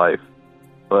happy life.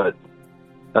 But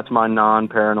that's my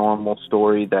non-paranormal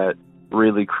story that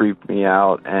really creeped me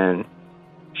out and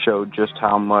showed just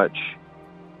how much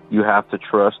you have to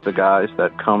trust the guys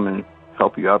that come and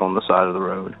help you out on the side of the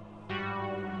road.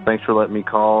 Thanks for letting me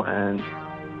call, and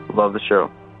love the show.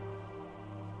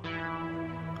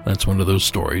 That's one of those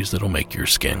stories that'll make your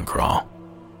skin crawl.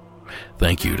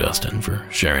 Thank you, Dustin, for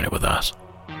sharing it with us.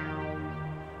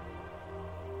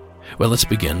 Well, let's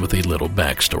begin with a little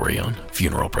backstory on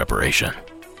funeral preparation.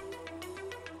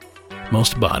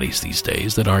 Most bodies these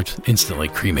days that aren't instantly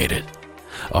cremated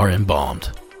are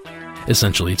embalmed.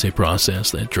 Essentially, it's a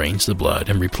process that drains the blood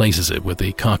and replaces it with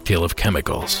a cocktail of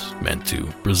chemicals meant to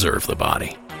preserve the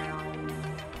body.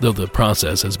 Though the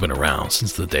process has been around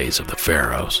since the days of the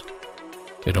pharaohs,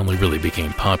 it only really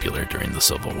became popular during the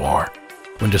Civil War,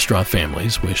 when distraught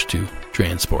families wished to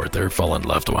transport their fallen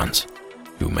loved ones,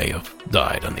 who may have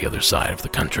died on the other side of the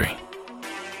country.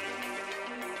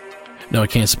 Now, I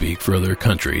can't speak for other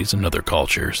countries and other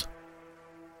cultures.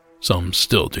 Some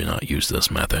still do not use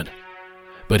this method,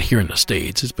 but here in the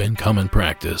States, it's been common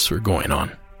practice for going on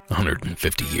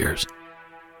 150 years.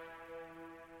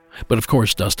 But of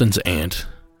course, Dustin's aunt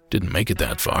didn't make it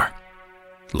that far,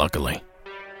 luckily.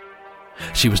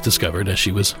 She was discovered as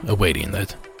she was awaiting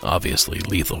that obviously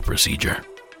lethal procedure.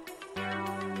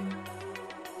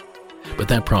 But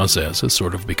that process has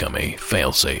sort of become a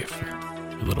fail-safe,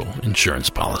 a little insurance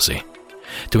policy,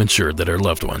 to ensure that our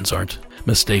loved ones aren't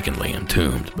mistakenly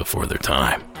entombed before their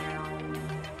time.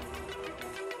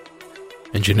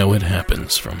 And you know it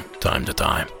happens from time to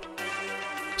time.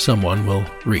 Someone will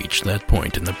reach that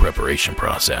point in the preparation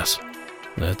process,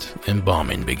 that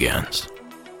embalming begins.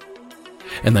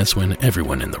 And that's when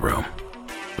everyone in the room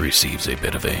receives a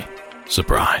bit of a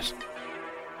surprise.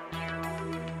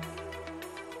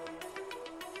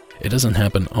 It doesn't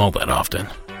happen all that often,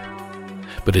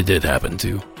 but it did happen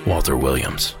to Walter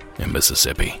Williams in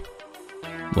Mississippi,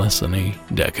 less than a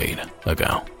decade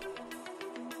ago.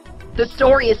 The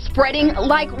story is spreading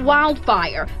like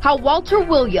wildfire, how Walter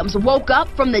Williams woke up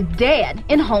from the dead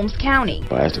in Holmes County.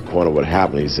 I asked the coroner what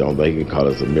happened. He said, they can call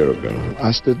this a miracle.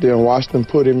 I stood there and watched them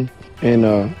put him in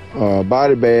a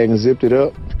body bag and zipped it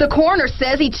up. The coroner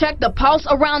says he checked the pulse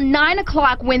around 9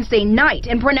 o'clock Wednesday night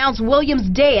and pronounced Williams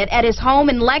dead at his home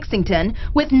in Lexington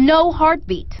with no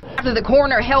heartbeat. After the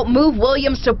coroner helped move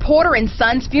Williams to Porter &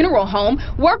 Sons Funeral Home,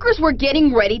 workers were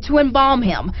getting ready to embalm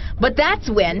him. But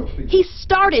that's when he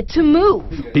started to move.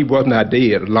 He was not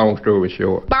dead, long story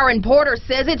short. Byron Porter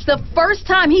says it's the first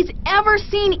time he's ever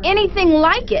seen anything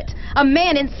like it. A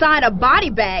man inside a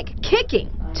body bag kicking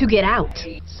to get out.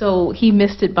 So he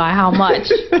missed it by how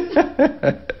much?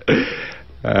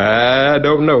 I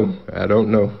don't know. A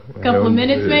couple of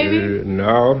minutes, maybe?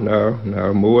 No,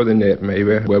 more than that,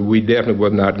 maybe. But we definitely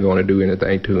was not going to do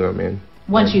anything to him. And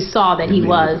once you saw that he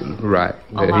was right,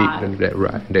 alive.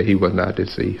 that he was not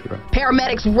deceased. Right.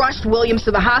 Paramedics rushed Williams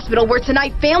to the hospital, where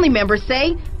tonight family members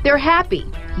say they're happy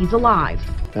he's alive.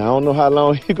 I don't know how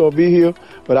long he's going to be here,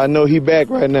 but I know he's back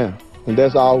right now, and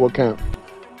that's all what counts.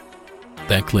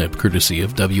 That clip courtesy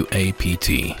of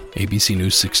WAPT, ABC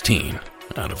News 16,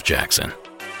 out of Jackson.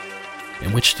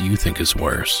 And which do you think is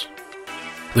worse?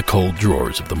 The cold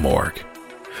drawers of the morgue,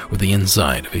 or the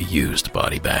inside of a used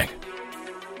body bag?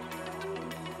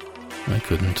 I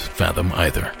couldn't fathom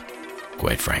either,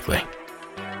 quite frankly.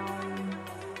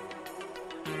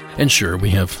 And sure,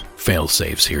 we have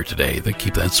fail-safes here today that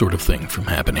keep that sort of thing from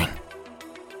happening.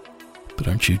 But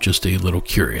aren't you just a little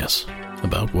curious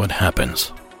about what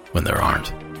happens when there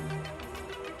aren't?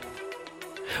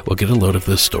 Well, get a load of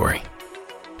this story,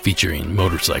 featuring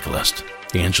motorcyclist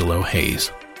Angelo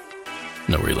Hayes.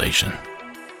 No relation.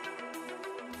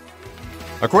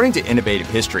 According to Innovative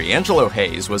History, Angelo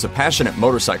Hayes was a passionate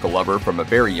motorcycle lover from a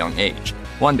very young age.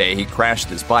 One day, he crashed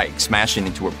his bike, smashing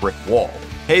into a brick wall.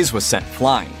 Hayes was sent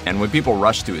flying, and when people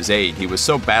rushed to his aid, he was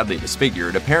so badly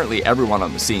disfigured, apparently everyone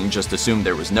on the scene just assumed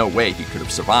there was no way he could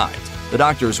have survived. The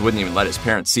doctors wouldn't even let his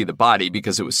parents see the body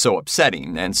because it was so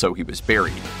upsetting, and so he was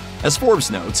buried. As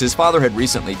Forbes notes, his father had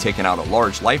recently taken out a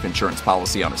large life insurance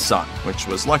policy on his son, which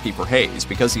was lucky for Hayes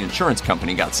because the insurance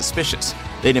company got suspicious.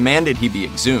 They demanded he be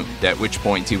exhumed, at which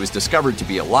point he was discovered to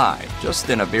be alive, just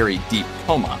in a very deep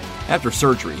coma. After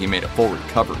surgery, he made a full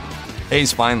recovery.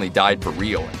 Hayes finally died for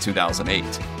real in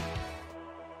 2008.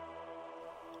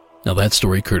 Now that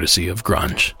story courtesy of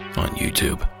Grunge on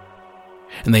YouTube.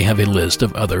 And they have a list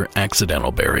of other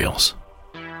accidental burials.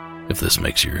 If this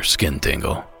makes your skin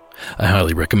tingle, I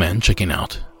highly recommend checking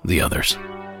out the others.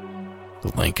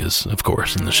 The link is, of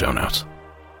course, in the show notes.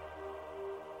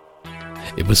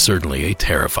 It was certainly a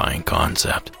terrifying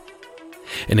concept.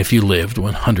 And if you lived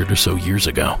 100 or so years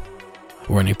ago,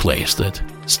 or any place that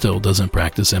still doesn't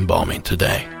practice embalming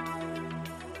today,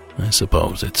 I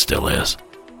suppose it still is.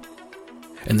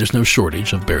 And there's no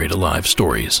shortage of buried alive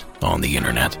stories on the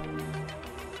internet.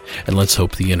 And let's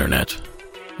hope the internet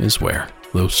is where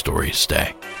those stories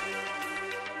stay.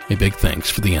 A big thanks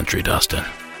for the entry, Dustin,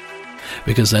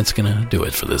 because that's gonna do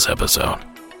it for this episode.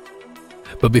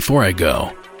 But before I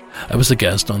go, I was a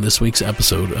guest on this week's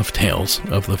episode of Tales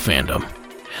of the Fandom.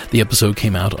 The episode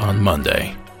came out on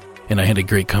Monday, and I had a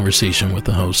great conversation with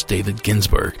the host David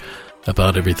Ginsburg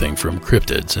about everything from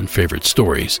cryptids and favorite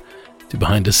stories to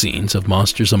behind the scenes of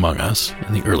Monsters Among Us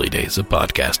in the early days of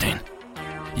podcasting.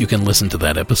 You can listen to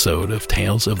that episode of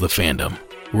Tales of the Fandom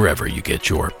wherever you get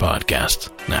your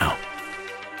podcasts now.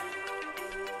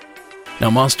 Now,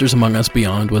 Monsters Among Us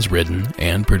Beyond was written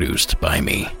and produced by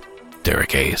me,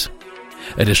 Derek Hayes.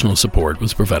 Additional support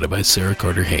was provided by Sarah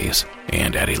Carter Hayes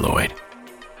and Addie Lloyd.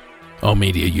 All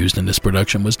media used in this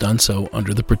production was done so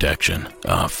under the protection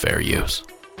of fair use.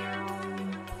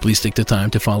 Please take the time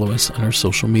to follow us on our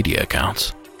social media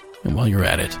accounts. And while you're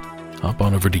at it, hop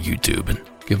on over to YouTube and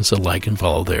give us a like and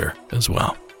follow there as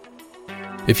well.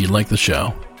 If you like the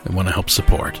show and want to help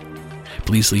support,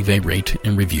 please leave a rate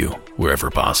and review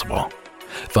wherever possible.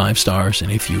 5 stars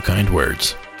and a few kind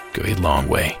words go a long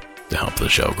way to help the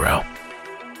show grow.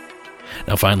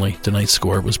 Now finally, tonight's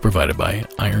score was provided by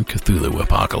Iron Cthulhu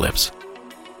Apocalypse,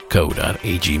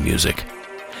 Co.AG Music,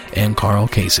 and Carl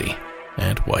Casey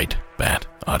at White Bat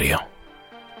Audio.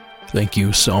 Thank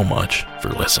you so much for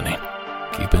listening.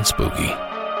 Keep it spooky,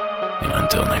 and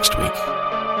until next week.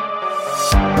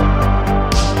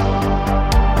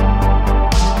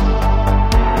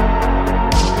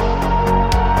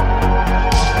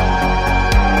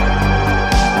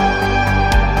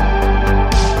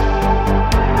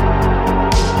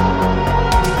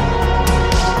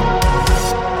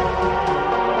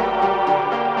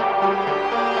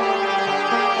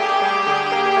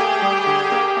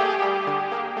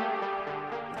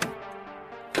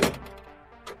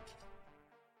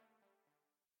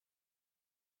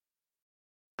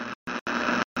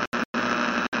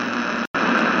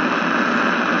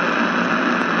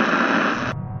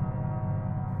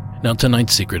 Now,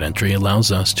 tonight's secret entry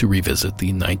allows us to revisit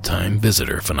the nighttime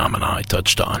visitor phenomena I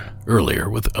touched on earlier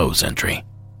with O's entry.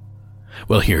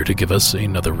 Well, here to give us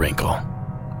another wrinkle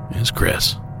is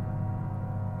Chris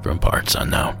from Parts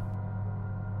Unknown.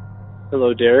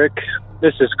 Hello, Derek.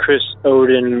 This is Chris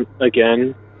Odin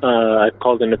again. I've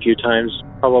called in a few times.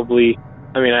 Probably,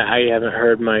 I haven't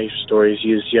heard my stories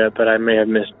used yet, but I may have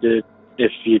missed it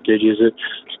if you did use it.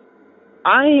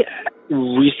 I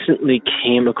recently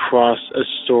came across a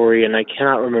story, and I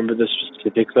cannot remember the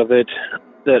specifics of it,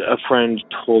 that a friend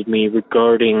told me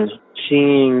regarding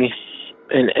seeing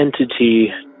an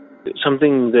entity,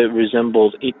 something that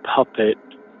resembled a puppet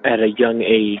at a young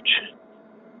age.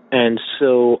 And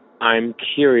so I'm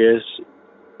curious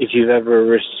if you've ever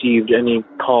received any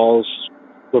calls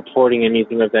reporting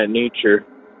anything of that nature.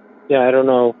 Yeah, I don't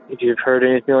know if you've heard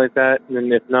anything like that,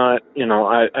 and if not,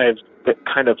 I've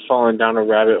kind of fallen down a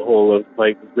rabbit hole of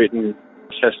written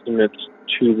testaments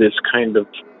to this kind of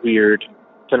weird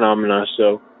phenomena.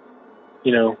 So,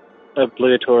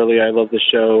 obligatorily, I love the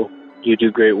show. You do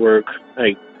great work.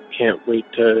 I can't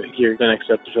wait to hear the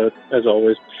next episode, as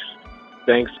always.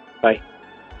 Thanks. Bye.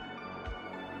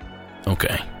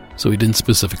 Okay, so he didn't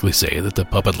specifically say that the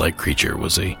puppet-like creature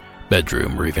was a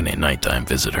bedroom or even a nighttime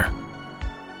visitor.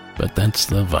 But that's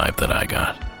the vibe that I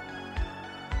got.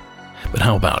 But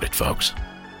how about it, folks?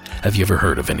 Have you ever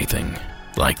heard of anything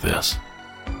like this?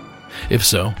 If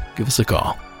so, give us a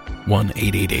call.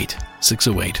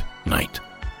 1-888-608-NIGHT.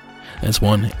 That's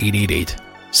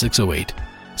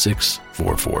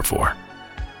 1-888-608-6444.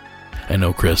 I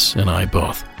know Chris and I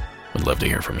both would love to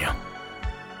hear from you.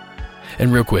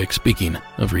 And real quick, speaking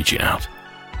of reaching out,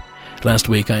 last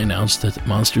week I announced that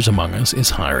Monsters Among Us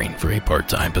is hiring for a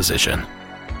part-time position.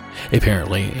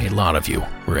 Apparently, a lot of you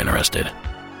were interested.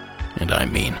 and I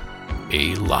mean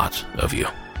a lot of you.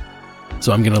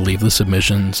 So I'm going to leave the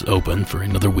submissions open for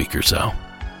another week or so.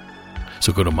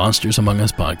 So go to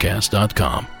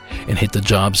monstersamonguspodcast.com and hit the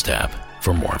Jobs tab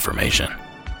for more information.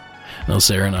 Now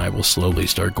Sarah and I will slowly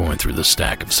start going through the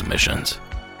stack of submissions.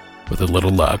 With a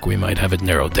little luck, we might have it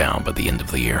narrowed down by the end of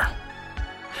the year.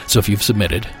 So if you've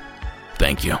submitted,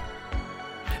 thank you.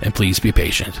 And please be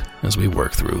patient as we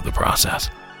work through the process.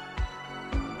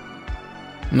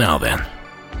 Now then,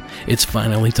 it's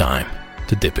finally time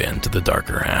to dip into the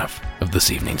darker half of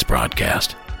this evening's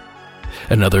broadcast.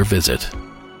 Another visit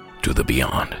to the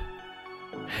beyond,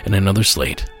 and another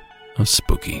slate of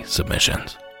spooky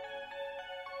submissions.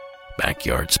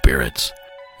 Backyard spirits,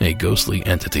 a ghostly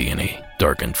entity in a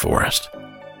darkened forest,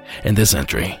 and this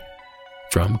entry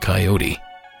from Coyote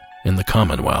in the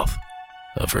Commonwealth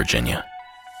of Virginia.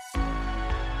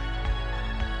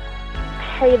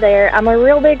 Hey there, I'm a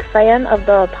real big fan of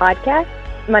the podcast.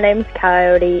 My name's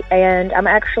Coyote, and I'm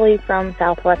actually from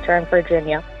southwestern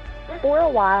Virginia. For a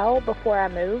while before I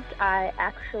moved, I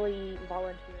actually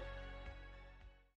volunteered.